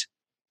 and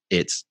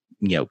it's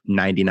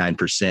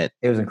 99%.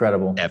 It was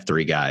incredible.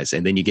 F3 guys,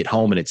 and then you get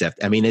home, and it's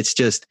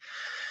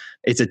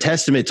it's a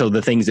testament to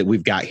the things that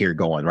we've got here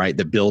going, right?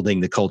 The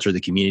building, the culture,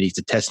 the community. It's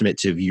a testament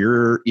to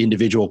your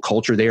individual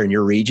culture there in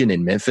your region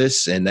in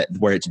Memphis, and that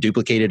where it's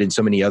duplicated in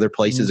so many other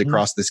places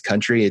across this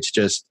country. It's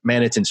just,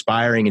 man, it's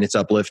inspiring and it's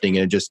uplifting.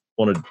 And I just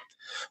want to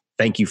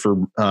thank you for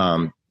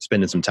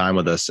spending some time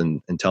with us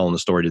and telling the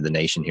story to the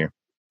nation here.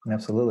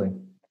 Absolutely.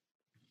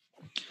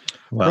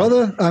 Well,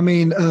 brother, I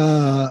mean,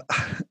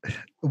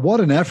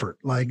 what an effort.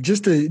 Like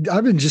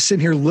I've been just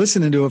sitting here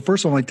listening to it.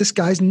 First of all, I'm like, this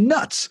guy's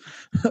nuts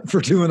for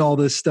doing all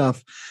this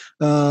stuff.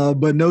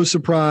 But no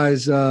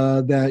surprise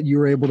that you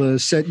were able to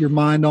set your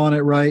mind on it,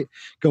 right?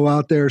 Go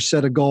out there,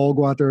 set a goal,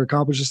 go out there,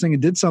 accomplish this thing,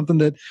 and did something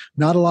that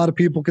not a lot of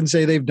people can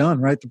say they've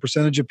done, right? The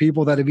percentage of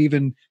people that have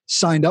even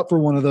signed up for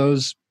one of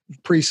those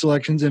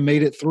pre-selections and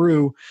made it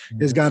through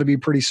has got to be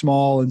pretty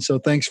small. And so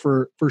thanks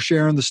for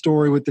sharing the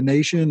story with the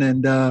nation.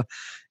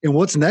 And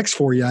what's next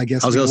for you, I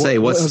guess? I was going to say,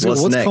 what's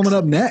next? Coming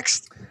up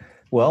next?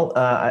 Well,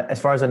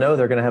 as far as I know,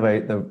 they're going to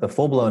have the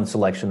full-blown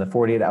selection, the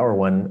 48-hour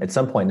one, at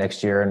some point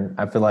next year. And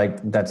I feel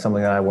like that's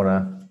something that I want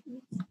to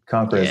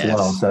conquer as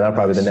well. So that'll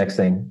probably be the next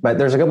thing. But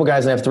there's a couple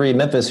guys in F3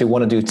 Memphis who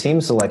want to do team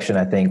selection,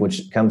 I think,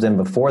 which comes in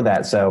before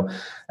that. So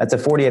that's a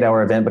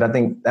 48-hour event. But I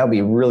think that would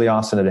be really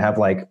awesome to have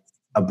like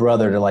a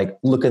brother to like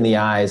look in the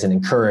eyes and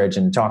encourage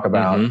and talk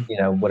about,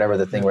 whatever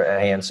the thing we're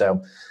at hand.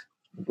 So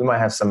we might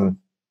have some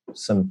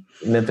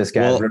Memphis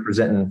guys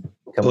representing.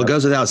 Well, it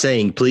goes without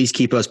saying, please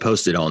keep us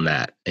posted on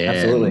that. And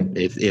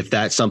absolutely. If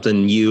that's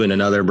something you and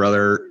another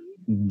brother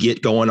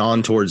get going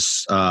on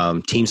towards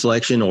team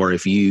selection, or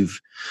if you've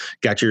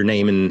got your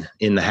name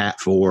in the hat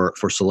for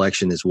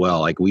selection as well,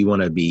 like we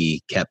want to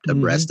be kept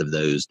abreast of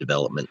those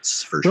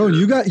developments for sure.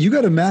 You got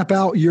to map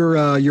out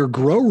your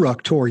Grow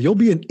Ruck tour. You'll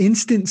be an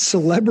instant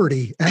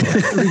celebrity at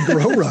the 3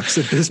 Grow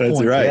Rucks at this point.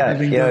 That's right.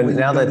 Yeah,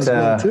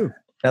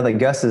 now that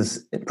Gus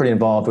is pretty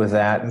involved with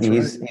that,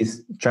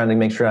 he's trying to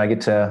make sure I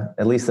get to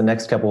at least the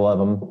next couple of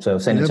them. So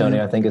San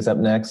Antonio, I think, is up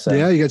next. So.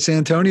 Yeah, you got San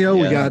Antonio.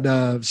 Yeah. We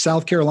got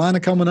South Carolina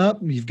coming up.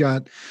 You've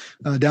got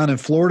down in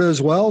Florida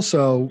as well.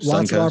 So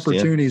lots of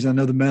opportunities. Yeah. I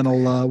know the men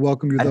will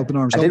welcome you with open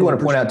arms. I did want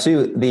to point out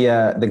too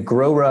the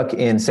Grow Ruck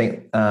in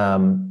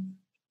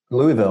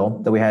Louisville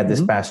that we had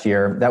this past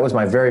year. That was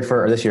my very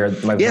first, this year.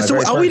 We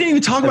didn't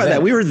even talk about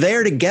that. We were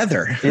there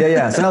together.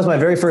 Yeah. So that was my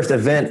very first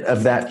event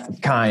of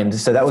that kind.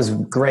 So that was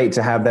great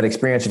to have that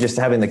experience of just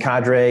having the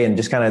cadre and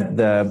just kind of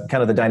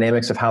the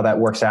dynamics of how that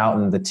works out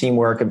and the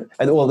teamwork.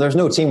 Well, there's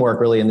no teamwork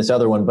really in this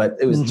other one, but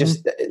it was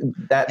just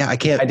that. Yeah, I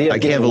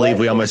can't believe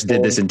we almost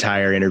did this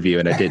entire interview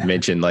and I didn't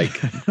mention like,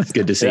 it's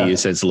good to see you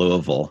since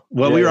Louisville.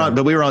 Well, we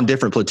were on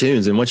different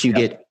platoons, and once you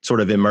get sort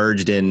of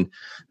immersed in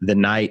the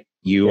night,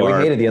 we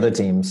hated the other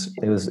teams.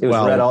 It was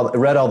red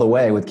all the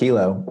way with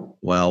Kilo.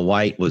 Well,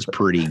 white was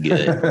pretty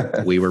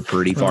good. We were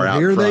pretty far out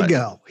here front. They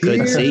go.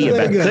 Couldn't see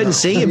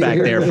you back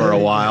there for a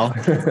while.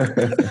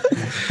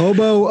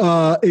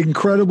 Hobo,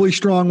 incredibly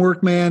strong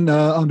work, man.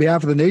 On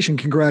behalf of the nation,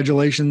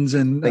 congratulations.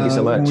 And thank you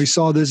so much. When we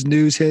saw this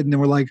news hit and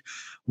we're like,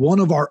 one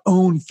of our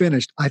own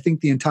finished, I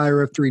think the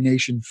entire F3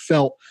 Nation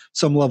felt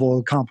some level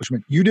of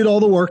accomplishment. You did all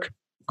the work.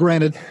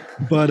 Granted,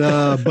 but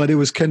it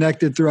was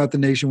connected throughout the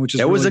nation, which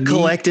is it was really a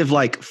collective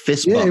like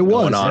fist bump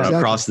going on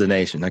across the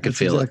nation. I could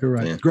feel it.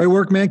 Right. Yeah. Great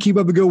work, man. Keep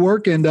up the good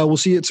work, and we'll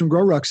see you at some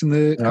Grow Rucks in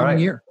the coming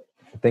year.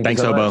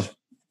 Thanks, Hobo.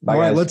 Bye, all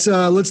right,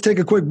 let's take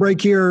a quick break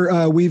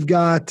here. We've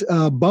got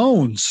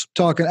Bones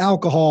talking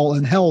alcohol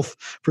and health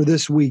for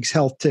this week's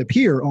health tip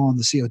here on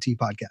the COT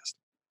podcast.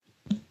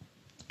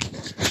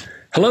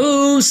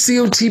 Hello,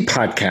 COT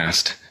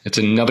podcast. It's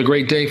another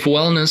great day for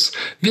wellness.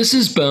 This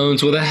is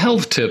Bones with a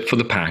health tip for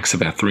the PAX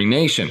of F3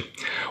 Nation.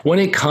 When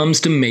it comes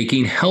to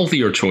making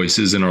healthier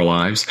choices in our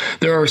lives,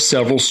 there are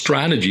several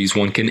strategies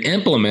one can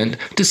implement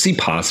to see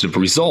positive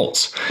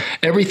results.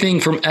 Everything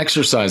from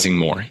exercising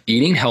more,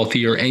 eating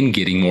healthier, and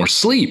getting more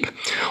sleep.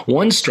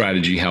 One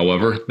strategy,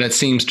 however, that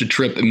seems to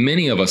trip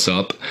many of us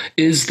up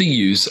is the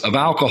use of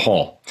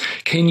alcohol.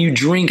 Can you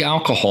drink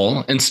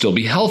alcohol and still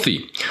be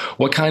healthy?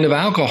 What kind of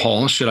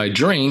alcohol should I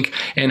drink,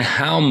 and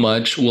how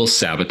much will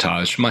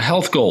sabotage my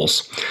health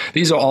goals?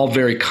 These are all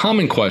very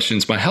common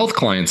questions my health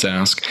clients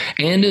ask,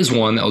 and is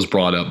one that was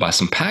brought up by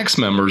some PAX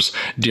members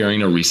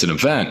during a recent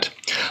event.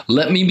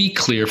 Let me be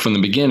clear from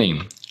the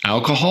beginning.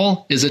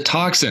 Alcohol is a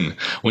toxin.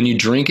 When you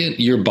drink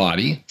it, your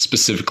body,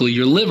 specifically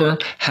your liver,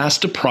 has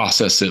to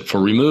process it for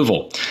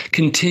removal.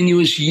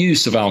 Continuous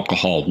use of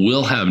alcohol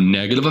will have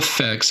negative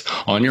effects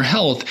on your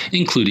health,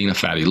 including a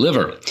fatty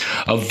liver.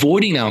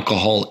 Avoiding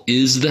alcohol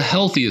is the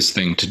healthiest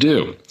thing to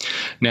do.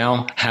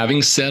 Now,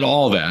 having said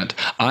all that,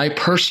 I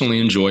personally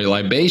enjoy a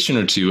libation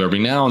or two every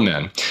now and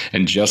then.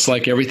 And just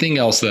like everything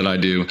else that I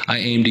do, I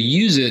aim to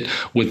use it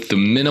with the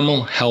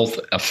minimal health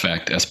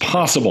effect as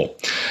possible.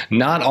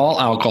 Not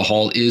all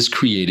alcohol is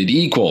created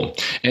equal,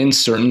 and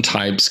certain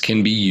types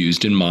can be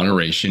used in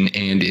moderation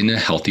and in a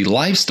healthy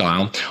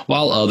lifestyle,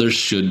 while others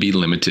should be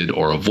limited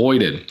or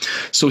avoided.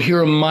 So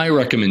here are my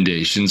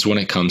recommendations when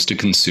it comes to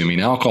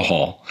consuming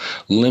alcohol.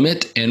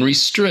 Limit and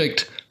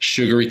restrict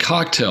sugary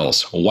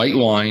cocktails, white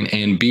wine,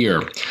 and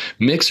beer.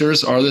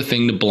 Mixers are the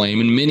thing to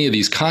blame in many of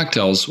these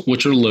cocktails,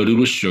 which are loaded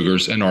with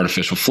sugars and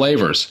artificial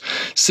flavors.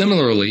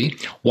 Similarly,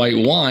 white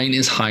wine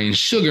is high in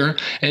sugar,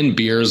 and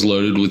beer is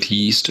loaded with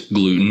yeast,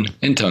 gluten,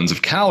 and tons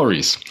of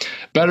calories.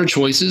 Better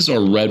choices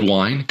are red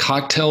wine,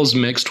 cocktails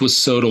mixed with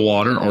soda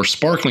water or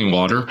sparkling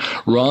water,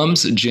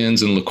 rums,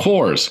 gins, and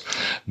liqueurs.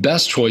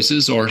 Best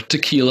choices are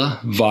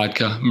tequila,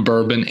 vodka,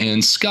 bourbon,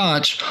 and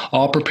scotch,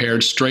 all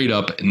prepared straight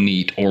up,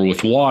 neat, or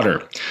with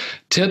water.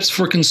 Tips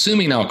for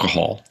consuming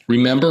alcohol.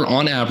 Remember,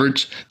 on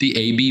average, the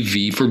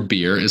ABV for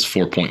beer is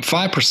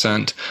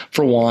 4.5%,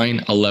 for wine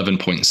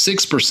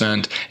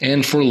 11.6%,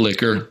 and for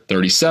liquor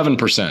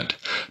 37%.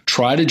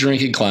 Try to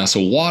drink a glass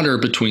of water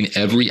between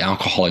every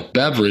alcoholic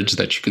beverage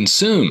that you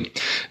consume.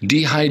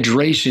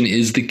 Dehydration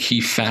is the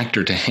key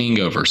factor to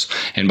hangovers,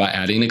 and by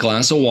adding a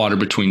glass of water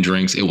between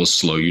drinks, it will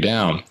slow you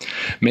down.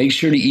 Make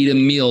sure to eat a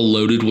meal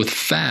loaded with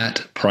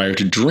fat prior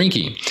to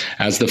drinking,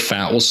 as the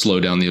fat will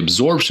slow down the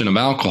absorption of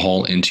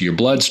alcohol into your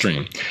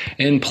bloodstream.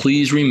 And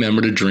please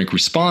remember to drink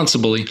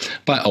responsibly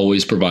by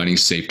always providing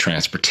safe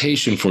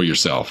transportation for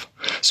yourself.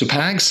 So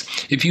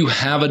PAX, if you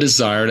have a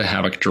desire to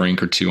have a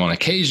drink or two on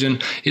occasion,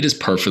 it is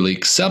perfectly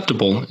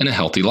acceptable in a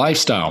healthy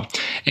lifestyle.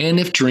 And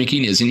if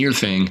drinking isn't your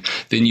thing,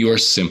 then you are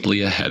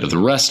simply ahead of the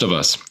rest of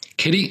us.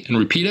 Kitty and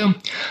Rapido,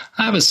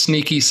 I have a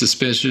sneaky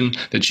suspicion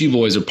that you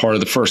boys are part of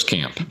the first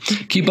camp.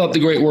 Keep up the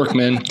great work,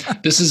 men.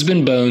 This has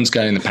been Bones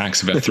guiding the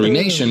Packs of F3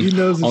 Nation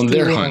on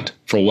their hunt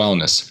for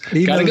wellness.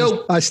 Gotta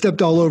go. I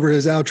stepped all over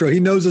his outro. He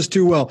knows us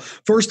too well.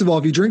 First of all,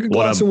 if you drink a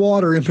glass of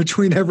water in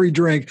between every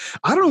drink,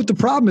 I don't know what the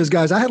problem is,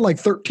 guys. I had like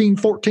 13,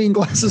 14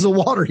 glasses of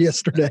water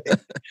yesterday.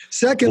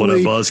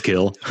 Secondly, what a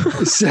buzzkill.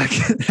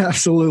 Second,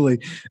 absolutely.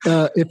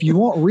 If you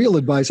want real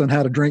advice on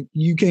how to drink,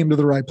 you came to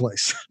the right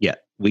place. Yeah.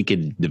 We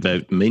could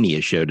devote many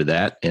a show to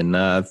that. And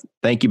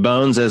thank you,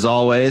 Bones, as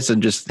always.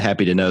 I'm just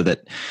happy to know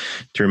that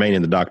to remain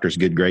in the doctor's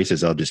good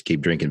graces, I'll just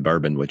keep drinking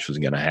bourbon, which was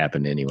going to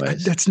happen anyway.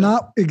 That's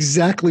not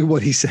exactly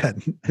what he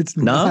said. It's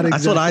not exactly,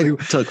 that's what I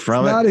took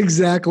from it. Not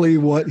exactly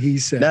what he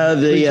said. No,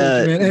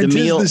 the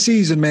meal. Tis the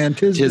season, man.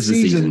 Tis the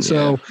season.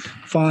 So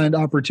find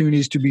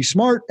opportunities to be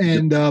smart.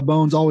 And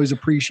Bones, always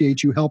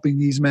appreciate you helping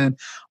these men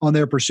on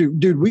their pursuit.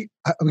 Dude, we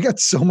got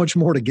so much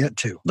more to get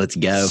to. Let's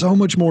go. So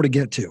much more to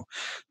get to.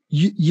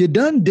 You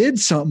done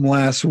did something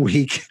last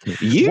week.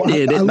 You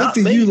did it. I looked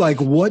at you like,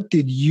 what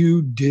did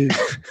you do?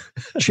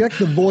 Check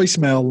the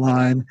voicemail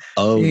line.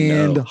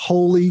 And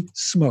holy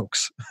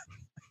smokes.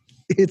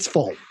 It's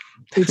full.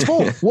 It's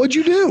full. What'd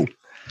you do?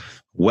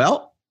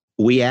 Well,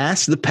 we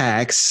asked the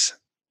Packs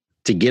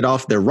to get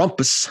off their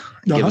rumpus,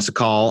 give us a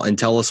call and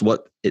tell us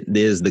what it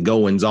is the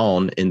goings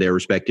on in their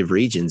respective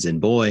regions.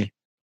 And boy,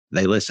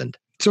 they listened.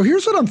 So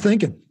here's what I'm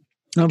thinking.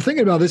 And I'm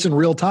thinking about this in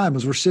real time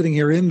as we're sitting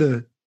here in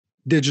the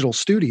digital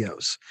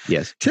studios.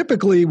 Yes.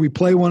 Typically we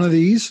play one of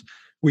these,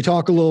 we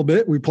talk a little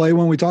bit, we play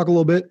one, we talk a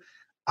little bit.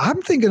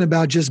 I'm thinking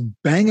about just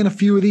banging a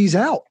few of these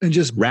out and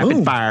just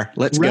rapid fire.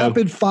 Let's go.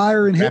 Rapid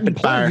fire and hitting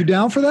play. You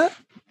down for that?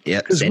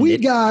 Yeah. Because we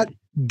got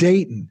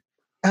Dayton,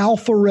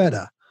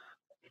 Alpharetta,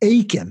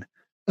 Aiken,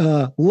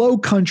 Low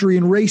Country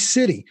and Race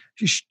City,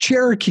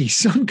 Cherokee,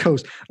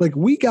 Suncoast. Like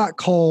we got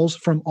calls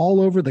from all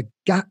over the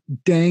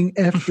goddamn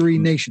F3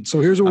 Nation. So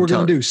here's what we're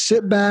going to do.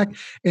 Sit back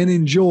and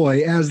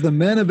enjoy as the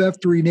men of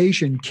F3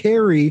 Nation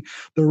carry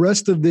the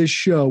rest of this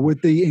show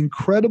with the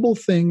incredible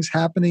things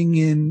happening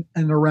in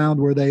and around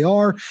where they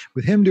are,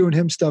 with him doing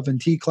him stuff in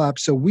T-Clap.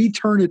 So we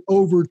turn it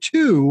over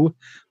to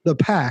the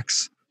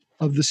Packs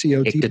of the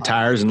COT. Kick the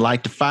tires and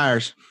light the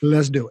fires.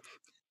 Let's do it.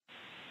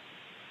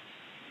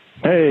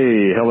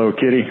 Hey, hello,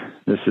 Kitty.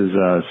 This is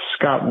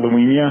Scott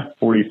Luenia,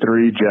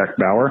 43, Jack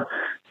Bauer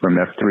from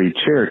F3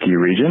 Cherokee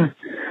region.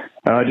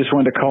 I just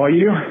wanted to call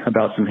you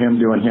about some him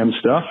doing him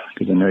stuff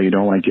because I know you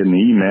don't like getting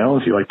the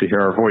emails. You like to hear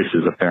our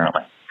voices,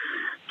 apparently.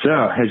 So,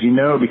 as you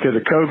know, because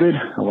of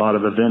COVID, a lot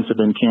of events have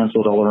been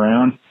canceled all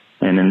around.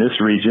 And in this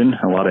region,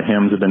 a lot of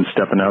hymns have been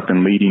stepping up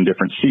and leading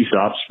different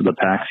CSOPs for the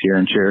Packs here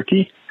in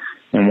Cherokee.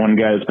 And one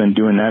guy that's been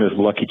doing that is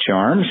Lucky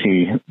Charms.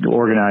 He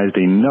organized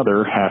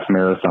another half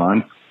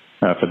marathon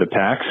for the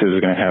Packs. It was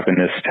going to happen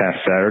this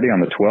past Saturday on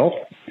the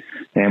 12th.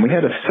 And we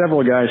had several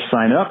guys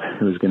sign up.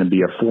 It was going to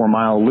be a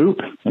 4-mile loop,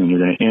 and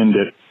you're going to end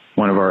at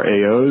one of our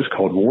AOs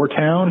called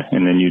Wartown,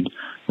 and then you'd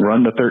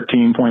run the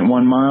 13.1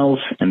 miles,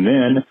 and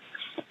then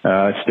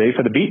stay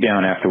for the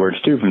beatdown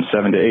afterwards, too, from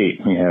 7 to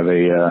 8. We have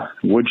a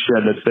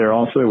woodshed that's there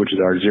also, which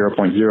is our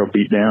 0.0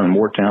 beatdown, and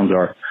Wartown's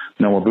our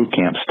NOAA boot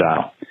camp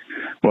style.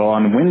 Well,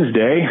 on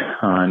Wednesday,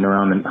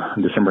 around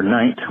December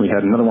 9th, we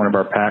had another one of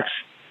our Packs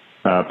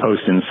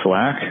post in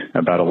Slack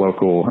about a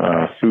local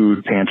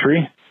food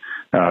pantry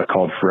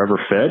called Forever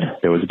Fed.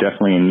 That was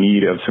definitely in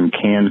need of some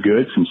canned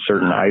goods, some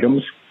certain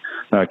items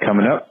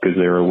coming up because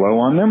they were low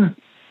on them.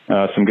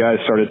 Some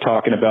guys started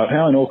talking about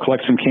how we'll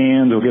collect some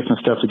cans, we'll get some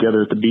stuff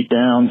together at the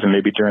beatdowns and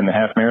maybe during the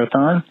half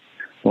marathon.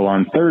 Well,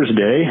 on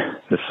Thursday,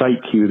 the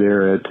site queue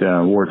there at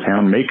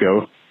Wartown,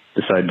 Mako,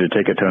 decided to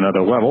take it to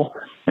another level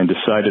and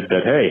decided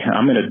that, hey,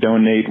 I'm going to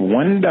donate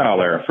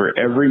 $1 for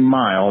every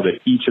mile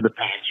that each of the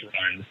Packs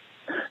runs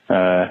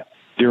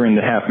during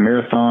the half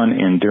marathon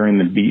and during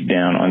the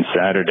beatdown on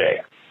Saturday.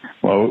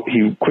 Well,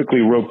 he quickly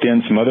roped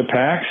in some other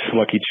Packs,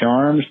 Lucky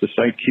Charms, the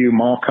Site Q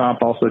Mall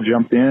Cop also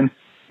jumped in,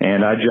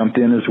 and I jumped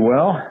in as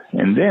well.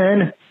 And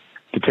then,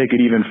 to take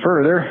it even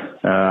further,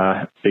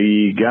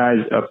 the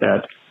guys up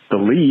at the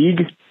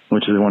League,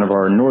 which is one of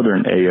our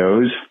northern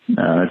AOs,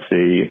 it's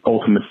the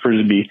Ultimate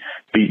Frisbee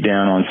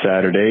beatdown on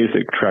Saturdays.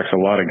 It attracts a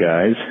lot of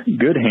guys.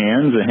 Good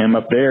Hands, him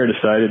up there,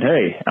 decided,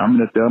 hey, I'm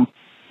going to dump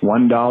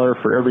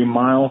 $1 for every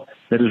mile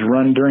that is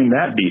run during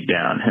that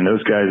beatdown. And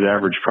those guys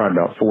average probably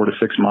about 4 to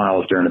 6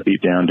 miles during a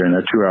beatdown during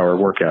their 2-hour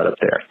workout up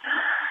there.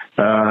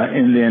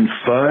 And then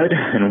Fudd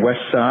and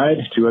West Side,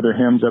 2 other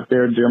hymns up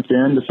there jumped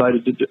in,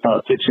 decided to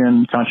pitch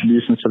in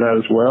contributions to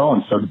that as well.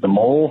 And so did the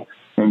Mole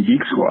and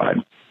Geek Squad.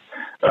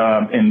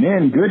 And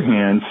then Good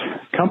Hands,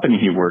 company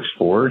he works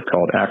for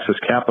called Access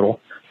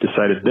Capital,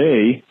 decided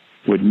they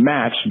would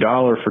match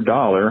dollar for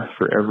dollar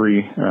for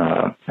every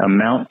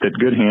amount that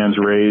Good Hands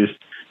raised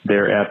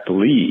there at the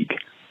League.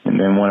 And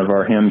then one of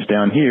our hymns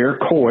down here,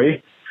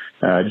 Coy,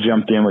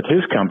 jumped in with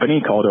his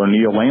company called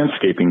O'Neill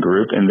Landscaping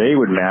Group, and they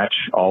would match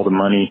all the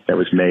money that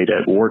was made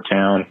at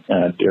Wartown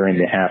during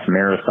the half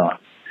marathon.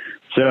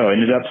 So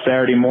ended up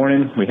Saturday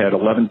morning, we had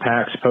 11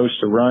 Packs post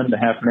to run the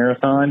half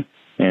marathon,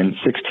 and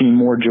 16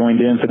 more joined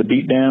in for the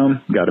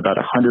beatdown. Got about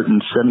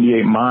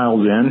 178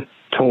 miles in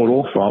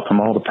total from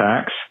all the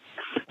packs.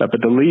 Up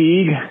at the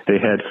league, they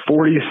had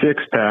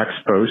 46 packs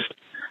post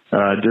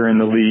during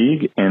the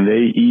league, and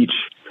they each,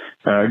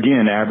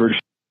 again, averaged.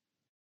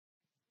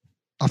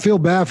 I feel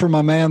bad for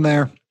my man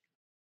there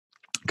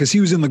because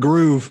he was in the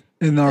groove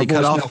in our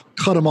voicemail.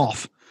 Cut him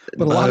off.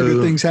 But a lot of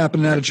good things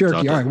happening out of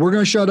Cherokee. All right, we're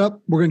going to shut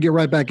up. We're going to get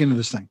right back into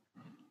this thing.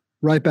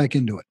 Right back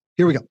into it.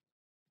 Here we go.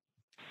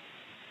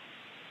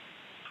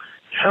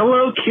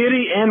 Hello,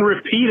 Kitty and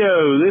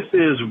Rapido. This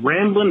is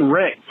Ramblin'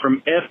 Wreck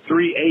from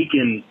F3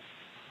 Aiken.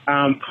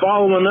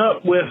 Following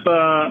up with,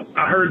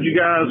 I heard you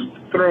guys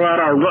throw out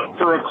our Ruck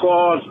for a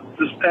Clause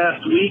this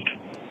past week.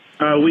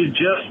 We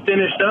just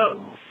finished up.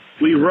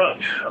 We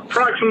rucked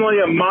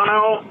approximately a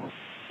mile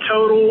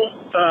total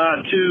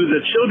to the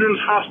Children's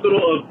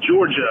Hospital of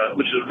Georgia,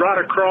 which is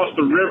right across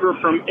the river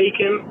from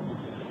Aiken.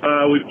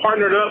 We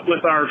partnered up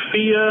with our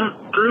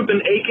FIA group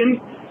in Aiken.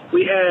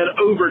 We had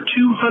over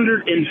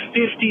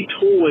 250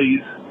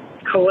 toys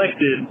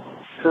collected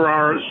for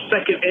our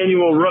second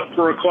annual Ruck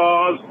for a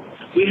Clause.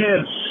 We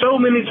had so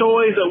many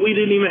toys that we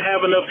didn't even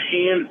have enough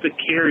hands to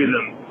carry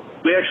them.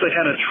 We actually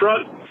had a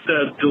truck to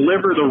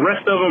deliver the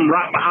rest of them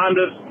right behind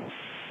us.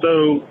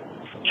 So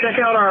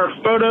check out our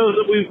photos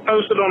that we've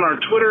posted on our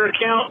Twitter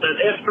account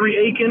at F3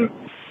 Aiken,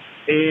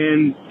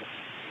 and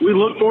we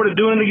look forward to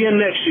doing it again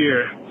next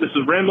year. This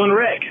is Ramblin'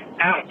 Wreck,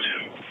 out.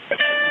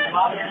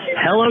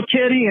 Hello,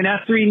 Kitty and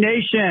F3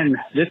 Nation.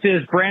 This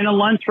is Brandon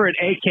Lunsford,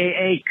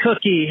 a.k.a.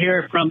 Cookie,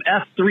 here from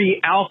F3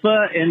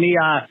 Alpha in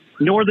the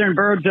northern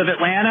burbs of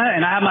Atlanta,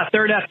 and I have my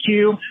third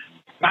FQ,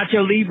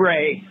 Nacho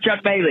Libre,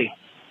 Chuck Bailey.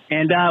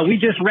 And we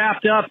just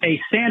wrapped up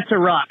a Santa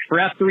Ruck for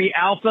F3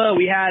 Alpha.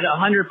 We had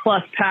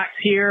 100-plus packs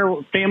here,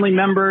 family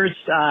members.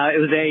 It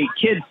was a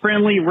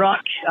kid-friendly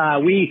ruck.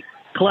 We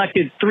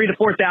collected 3,000 to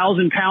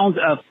 4,000 pounds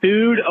of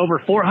food,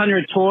 over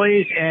 400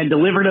 toys, and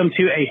delivered them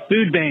to a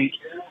food bank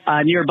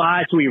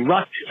nearby. So we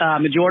rucked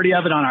majority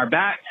of it on our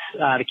backs.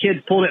 The kids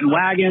pulled it in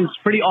wagons.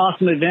 Pretty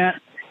awesome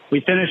event. We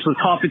finished with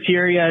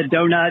cafeteria,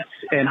 donuts,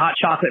 and hot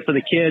chocolate for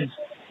the kids.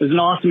 It was an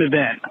awesome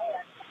event.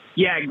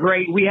 Yeah,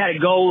 great. We had a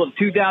goal of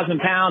 2,000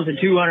 pounds and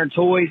 200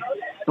 toys,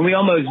 and we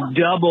almost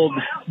doubled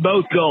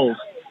both goals.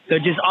 So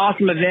just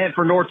awesome event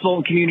for North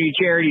Fulton Community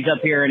Charities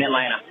up here in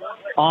Atlanta.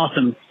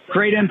 Awesome.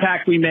 Great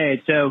impact we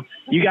made. So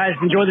you guys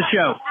enjoy the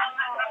show.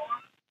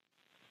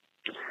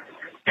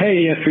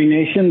 Hey, F3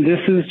 Nation.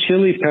 This is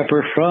Chili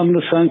Pepper from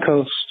the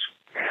Suncoast.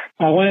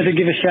 I wanted to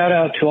give a shout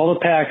out to all the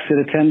packs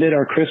that attended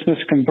our Christmas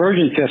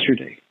convergence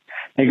yesterday.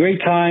 A great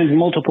time,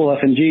 multiple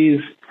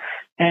F&Gs,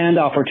 and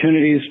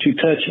opportunities to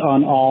touch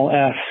on all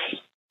Fs.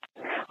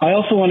 I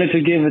also wanted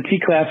to give a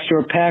T-claps to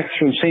our packs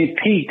from St.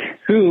 Pete,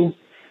 who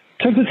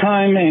took the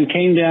time and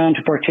came down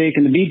to partake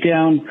in the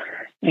beatdown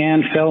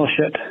and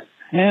fellowship.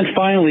 And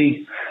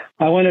finally,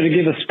 I wanted to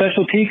give a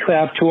special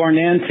T-clap to our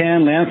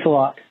Nantan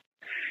Lancelot.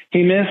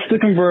 He missed the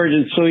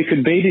convergence so he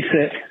could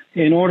babysit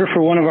in order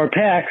for one of our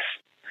packs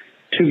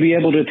to be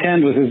able to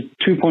attend with his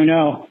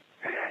 2.0.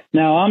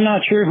 Now, I'm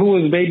not sure who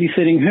was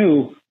babysitting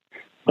who,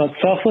 but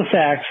selfless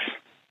acts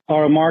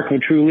are a mark of a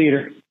true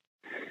leader.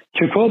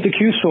 To quote the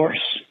Q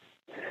source,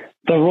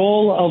 the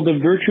role of the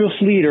virtuous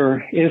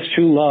leader is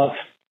to love.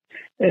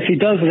 If he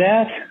does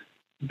that,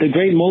 the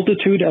great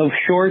multitude of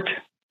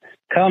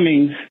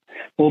shortcomings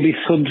will be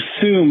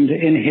subsumed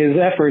in his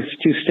efforts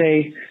to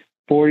stay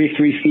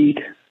 43 feet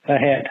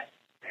ahead.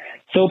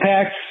 So,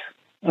 packs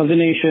of the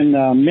nation,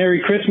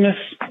 Merry Christmas,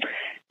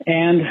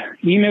 and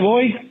me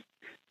boy,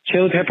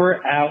 Chili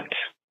Pepper out.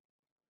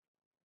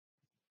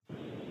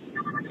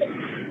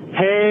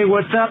 Hey,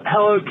 what's up?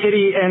 Hello,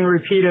 Kitty and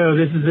Rapido.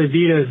 This is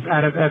Adidas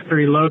out of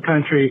F3 Low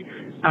Country.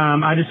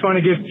 I just want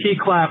to give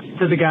T-claps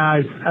to the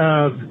guys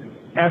of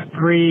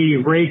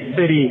F3 Race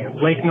City,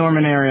 Lake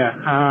Norman area.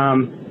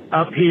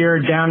 Up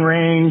here,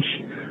 downrange,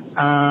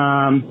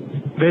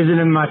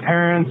 visiting my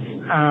parents.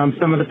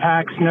 Some of the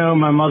packs know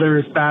my mother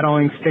is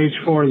battling stage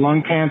 4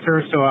 lung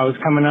cancer, so I was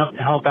coming up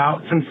to help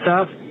out some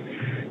stuff.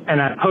 And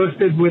I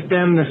posted with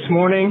them this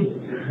morning.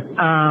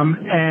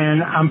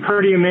 And I'm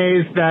pretty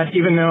amazed that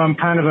even though I'm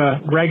kind of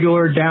a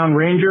regular down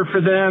ranger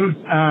for them,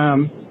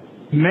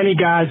 many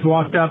guys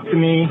walked up to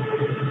me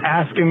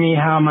asking me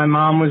how my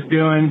mom was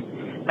doing.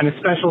 And a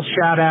special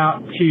shout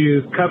out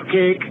to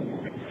Cupcake,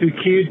 who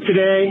queued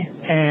today,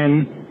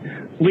 and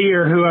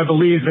Lear, who I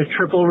believe is a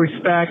triple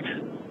respect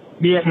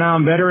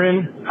Vietnam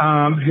veteran,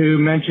 who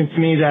mentioned to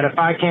me that if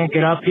I can't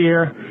get up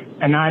here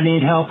and I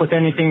need help with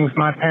anything with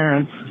my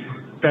parents,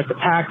 that the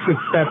packs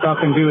would step up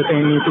and do what they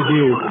need to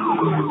do.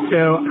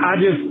 So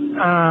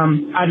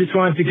I just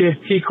wanted to give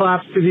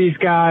T-claps to these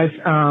guys.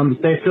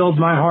 They filled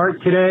my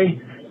heart today,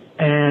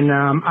 and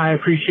I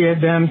appreciate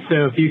them.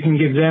 So if you can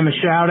give them a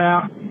shout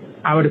out,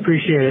 I would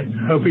appreciate it.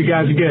 Hope you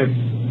guys are good.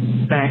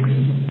 Thanks.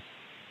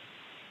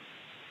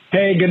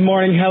 Hey, good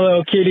morning.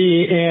 Hello,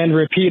 Kitty and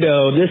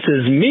Rapido. This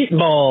is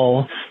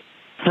Meatball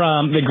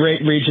from the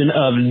great region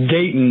of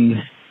Dayton,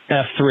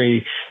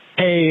 F3.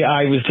 Hey,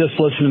 I was just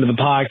listening to the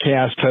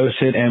podcast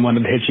posted and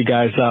wanted to hit you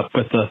guys up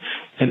with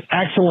an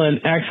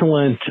excellent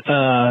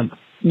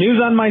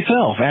news on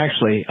myself,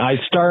 actually. I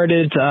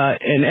started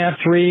in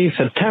F3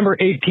 September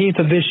 18th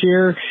of this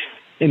year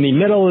in the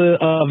middle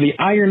of the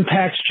Iron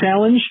Packs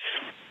Challenge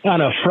on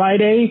a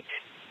Friday,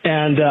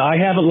 and I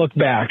haven't looked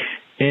back.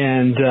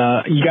 And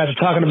you guys are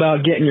talking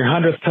about getting your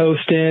 100th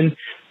post in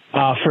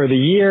for the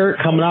year,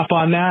 coming up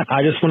on that.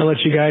 I just want to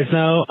let you guys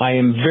know I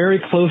am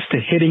very close to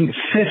hitting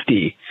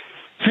 50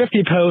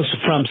 posts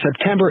from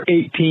September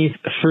 18th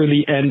through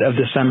the end of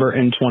December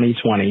in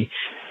 2020.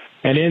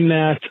 And in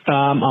that,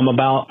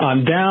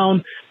 I'm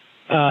down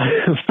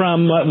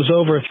from what was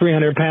over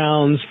 300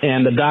 pounds,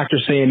 and the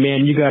doctor's saying,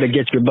 man, you got to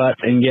get your butt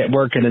and get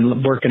working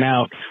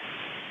out,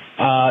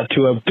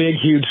 to a big,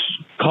 huge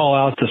call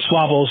out to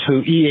Swabbles,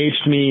 who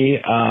EH'd me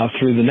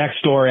through the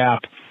Nextdoor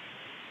app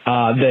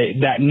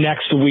that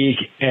next week,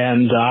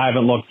 and I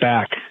haven't looked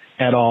back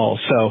at all.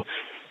 So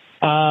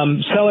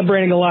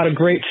celebrating a lot of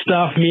great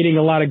stuff, meeting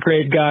a lot of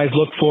great guys,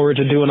 look forward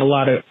to doing a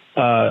lot of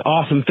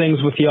awesome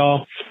things with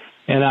y'all.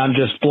 And I'm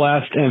just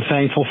blessed and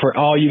thankful for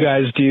all you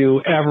guys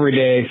do every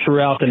day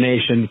throughout the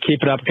nation.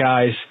 Keep it up,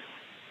 guys.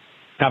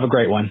 Have a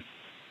great one.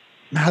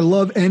 I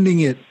love ending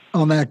it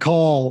on that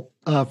call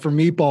for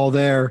Meatball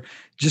there,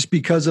 just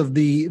because of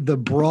the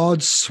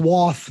broad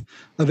swath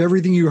of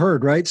everything you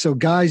heard, right? So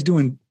guys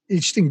doing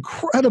just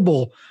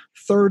incredible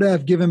third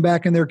F, giving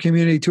back in their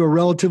community to a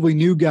relatively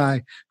new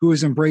guy who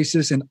has embraced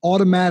this and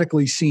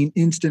automatically seen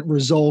instant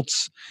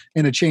results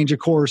and a change of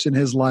course in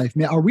his life.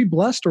 Man, are we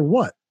blessed or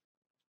what?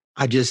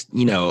 I just,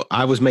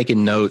 I was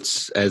making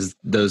notes as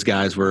those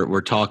guys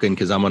were talking,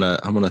 because I'm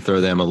gonna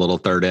throw them a little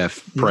third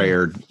F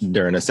prayer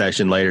during a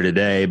session later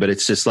today. But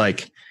it's just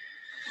like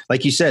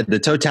you said, the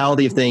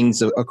totality of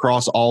things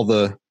across all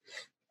the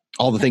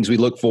things we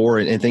look for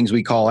and things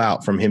we call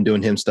out, from him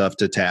doing him stuff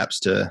to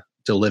Taps to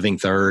living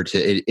third.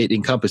 It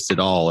encompassed it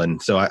all.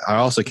 And so I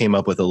also came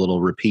up with a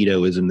little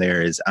Rapido-ism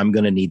there, is I'm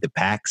going to need the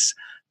packs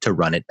to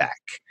run it back.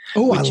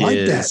 Oh, I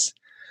like that.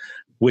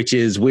 Which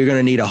is, we're going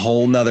to need a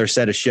whole nother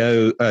set of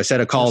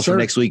calls for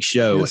next week's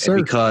show,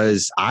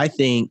 because I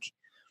think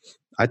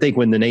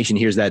when the nation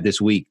hears that this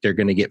week, they're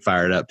going to get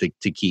fired up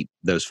to keep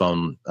those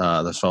phone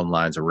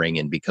lines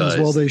ringing, because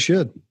as well they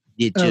should.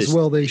 It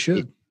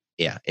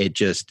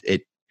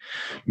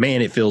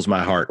fills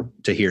my heart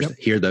to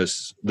hear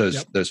those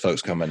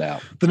folks coming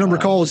out. The number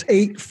to call is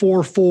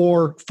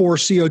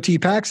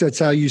 844-4COT-PACS. That's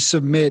how you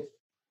submit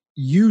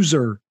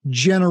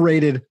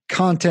user-generated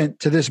content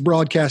to this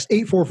broadcast.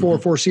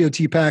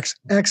 844-4COT-PACS.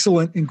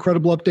 Excellent,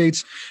 incredible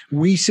updates.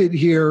 We sit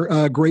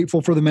here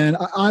grateful for the man.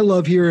 I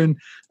love hearing,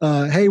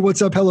 hey,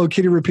 what's up? Hello,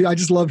 Kitty Repeat. I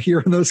just love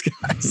hearing those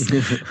guys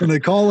when they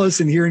call us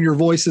and hearing your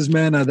voices,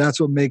 man. That's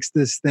what makes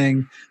this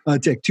thing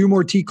tick. 2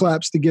 more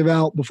T-claps to give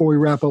out before we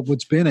wrap up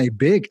what's been a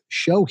big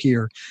show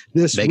here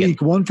this week.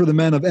 One for the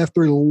men of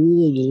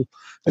F3.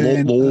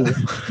 And,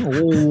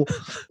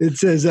 it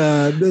says,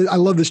 I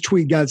love this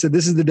tweet. God said,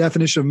 this is the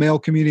definition of male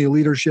community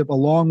leadership,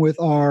 along with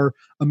our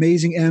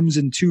amazing M's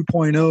and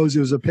 2.0s. It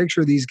was a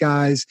picture of these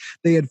guys.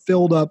 They had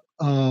filled up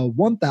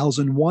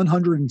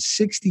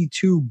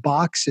 1,162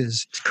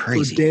 boxes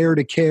for Dare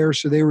to Care.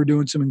 So they were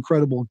doing some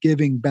incredible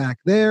giving back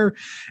there.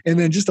 And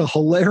then just a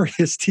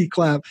hilarious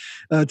T-clap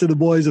to the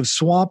boys of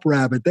Swamp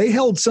Rabbit. They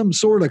held some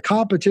sort of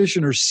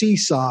competition or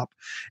CSOP,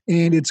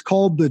 and it's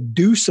called the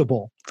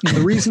Deuceable. And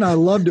the reason I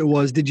loved it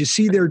was, did you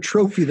see their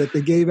trophy that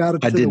they gave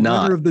out to the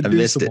winner of the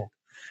Deuceable?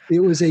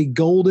 It was a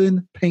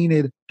golden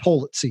painted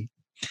toilet seat.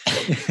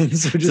 So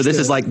this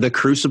is like the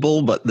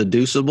Crucible, but the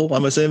Deuceable,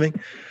 I'm assuming?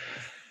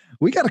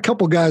 We got a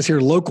couple guys here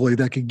locally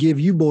that could give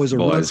you boys a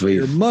run for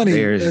your money.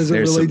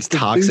 There's some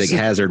toxic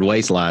hazard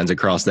waste lines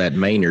across that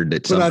Maynard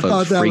that some folks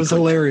thought that was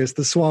hilarious.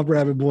 The Swamp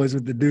Rabbit boys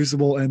with the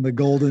Deuceable and the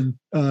golden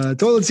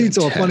toilet seat.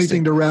 So a funny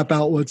thing to wrap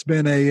out what's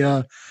been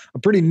a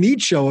pretty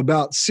neat show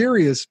about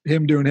serious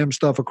him doing him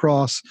stuff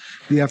across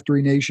the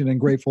F3 Nation, and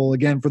grateful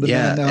again for the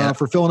man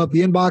for filling up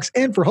the inbox,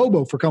 and for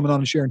Hobo for coming on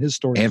and sharing his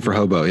story. And for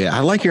Hobo, I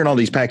like hearing all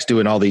these packs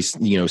doing all these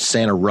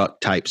Santa Ruck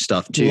type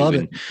stuff too. Love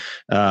it.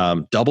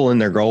 And doubling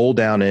their goal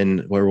down in,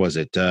 where was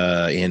it,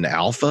 in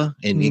Alpha,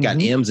 and you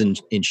got M's and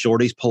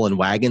shorties pulling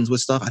wagons with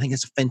stuff. I think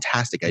it's a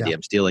fantastic idea.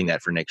 I'm stealing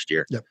that for next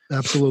year. Yep,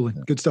 absolutely.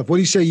 Good stuff. What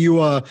do you say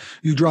you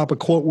drop a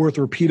quote worth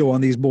Rapido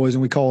on these boys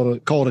and we call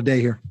it a day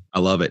here? I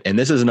love it. And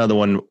this is another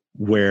one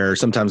where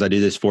sometimes I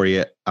do this for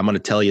you. I'm going to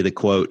tell you the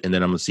quote, and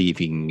then I'm going to see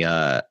if you can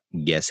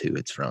guess who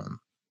it's from.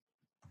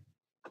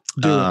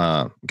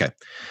 Okay.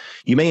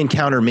 You may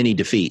encounter many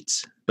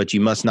defeats, but you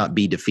must not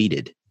be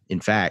defeated. In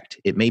fact,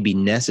 it may be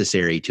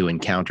necessary to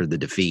encounter the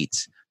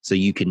defeats so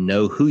you can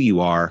know who you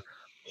are,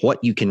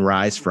 what you can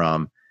rise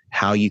from,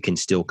 how you can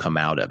still come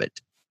out of it.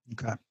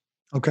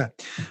 Okay.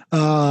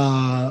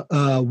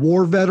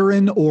 War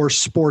veteran or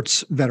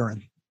sports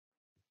veteran?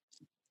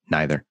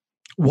 Neither.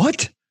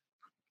 What?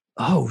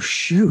 Oh,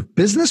 shoot.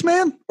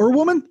 Businessman or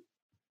woman?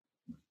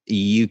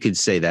 You could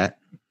say that.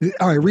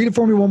 All right. Read it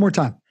for me one more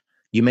time.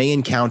 You may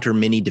encounter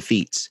many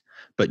defeats,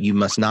 but you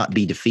must not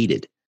be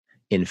defeated.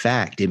 In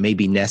fact, it may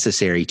be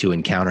necessary to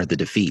encounter the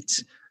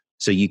defeats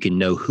so you can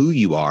know who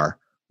you are,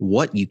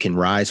 what you can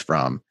rise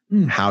from,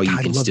 how you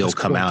can still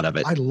come out of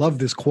it. I love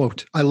this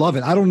quote. I love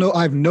it. I don't know.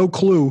 I have no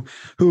clue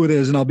who it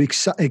is, and I'll be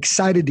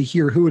excited to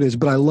hear who it is.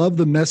 But I love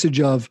the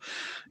message of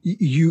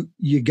you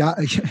got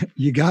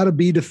to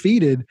be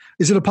defeated.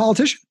 Is it a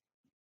politician?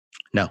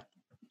 No.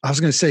 I was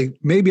going to say,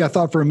 maybe I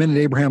thought for a minute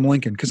Abraham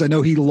Lincoln, because I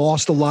know he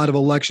lost a lot of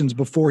elections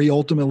before he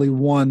ultimately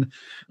won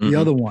the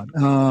other one.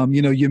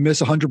 You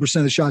miss 100%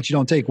 of the shots you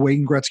don't take.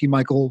 Wayne Gretzky,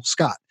 Michael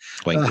Scott.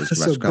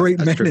 So great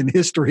men in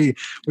history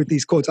with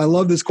these quotes. I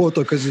love this quote,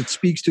 though, because it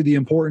speaks to the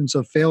importance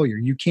of failure.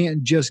 You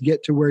can't just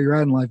get to where you're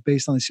at in life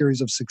based on a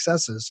series of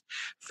successes.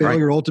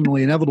 Failure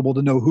ultimately inevitable,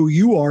 to know who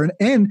you are.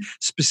 And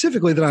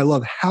specifically that I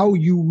love how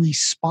you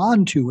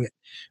respond to it,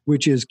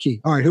 which is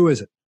key. All right, who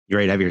is it? You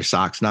ready to have your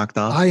socks knocked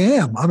off? I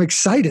am. I'm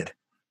excited.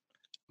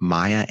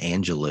 Maya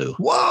Angelou.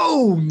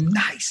 Whoa,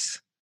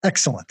 nice.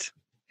 Excellent.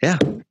 Yeah.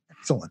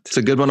 Excellent. It's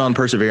a good one on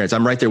perseverance.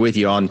 I'm right there with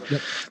you on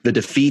the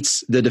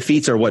defeats. The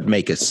defeats are what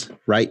make us,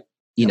 right?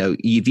 You know,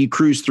 if you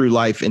cruise through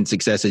life and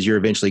successes, you're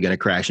eventually going to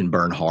crash and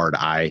burn hard.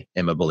 I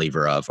am a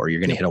believer of, or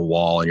you're going to hit a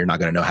wall and you're not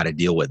going to know how to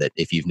deal with it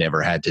if you've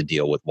never had to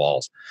deal with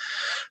walls.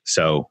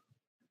 So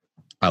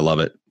I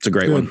love it. It's a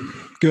great one.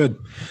 Good.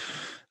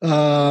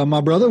 My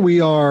brother,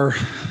 we are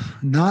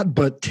not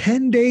but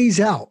 10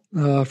 days out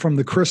from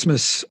the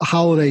Christmas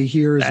holiday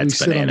here as we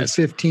sit on the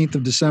 15th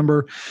of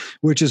December,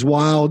 which is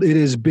wild. It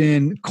has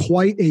been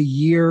quite a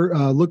year.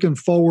 Looking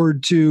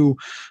forward to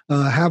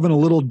having a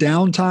little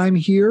downtime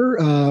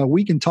here.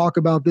 We can talk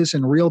about this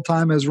in real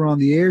time as we're on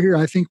the air here.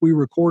 I think we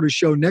record a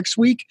show next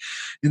week,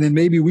 and then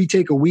maybe we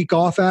take a week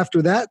off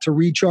after that to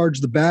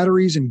recharge the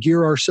batteries and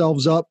gear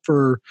ourselves up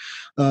for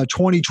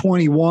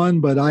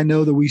 2021. But I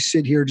know that we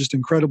sit here just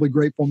incredibly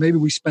grateful. Maybe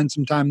we spend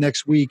some time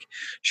next week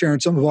sharing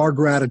some of our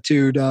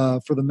gratitude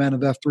for the men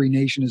of F3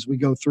 Nation as we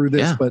go through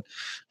this. Yeah. But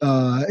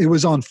it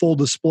was on full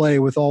display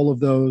with all of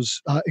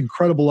those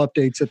incredible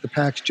updates that the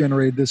PAX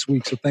generated this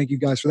week. So thank you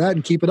guys for that,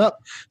 and keep it up.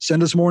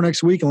 Send us more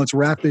next week, and let's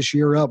wrap this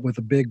year up with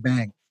a big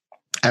bang.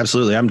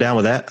 Absolutely. I'm down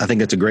with that. I think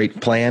that's a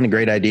great plan, a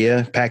great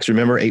idea. PAX,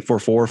 remember,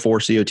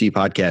 844-4COT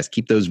podcast.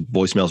 Keep those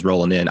voicemails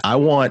rolling in.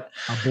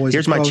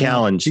 Here's my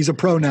challenge. He's a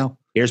pro now.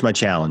 Here's my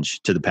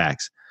challenge to the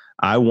PAX.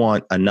 I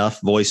want enough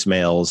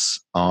voicemails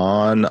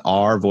on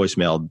our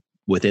voicemail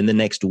within the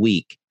next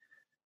week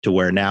to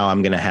where now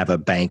I'm going to have a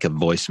bank of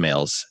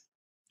voicemails,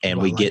 and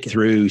we get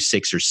through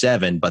 6 or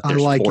 7, but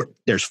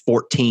there's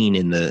 14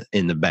 in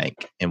the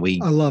bank, and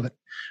I love it.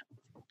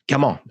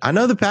 Come on. I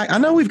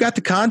know we've got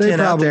the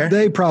content out there.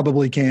 They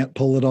probably can't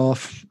pull it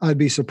off. I'd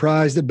be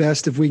surprised at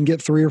best if we can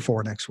get 3 or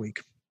 4 next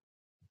week.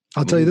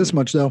 I'll tell you this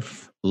much though.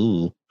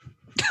 Ooh.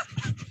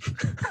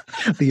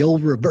 The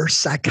old reverse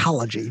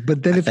psychology.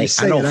 But then I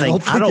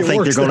don't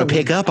think they're going to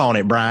pick up on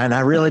it, Brian.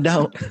 I really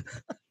don't.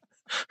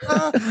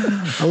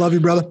 I love you,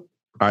 brother.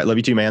 All right. Love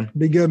you too, man.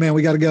 Be good, man.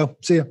 We got to go.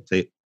 See you. See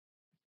you.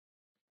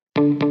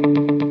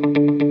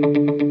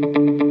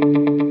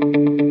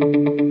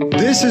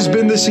 This has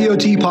been the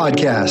COT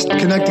Podcast,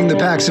 connecting the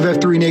PAX of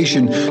F3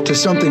 Nation to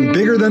something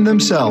bigger than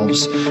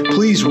themselves.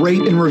 Please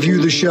rate and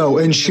review the show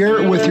and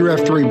share it with your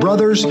F3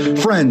 brothers,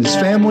 friends,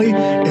 family,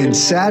 and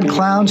sad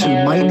clowns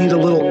who might need a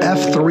little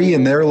F3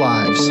 in their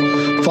lives.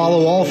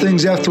 Follow all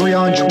things F3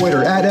 on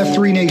Twitter at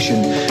F3 Nation,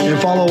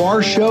 and follow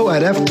our show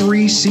at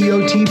F3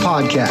 COT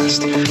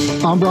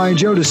Podcast. I'm Brian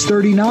Jodas,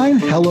 39.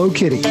 Hello,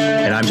 Kitty.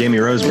 And I'm Jamie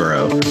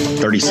Roseborough,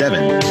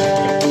 37.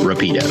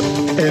 Rapido.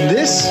 And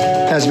this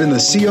has been the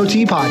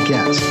COT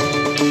Podcast.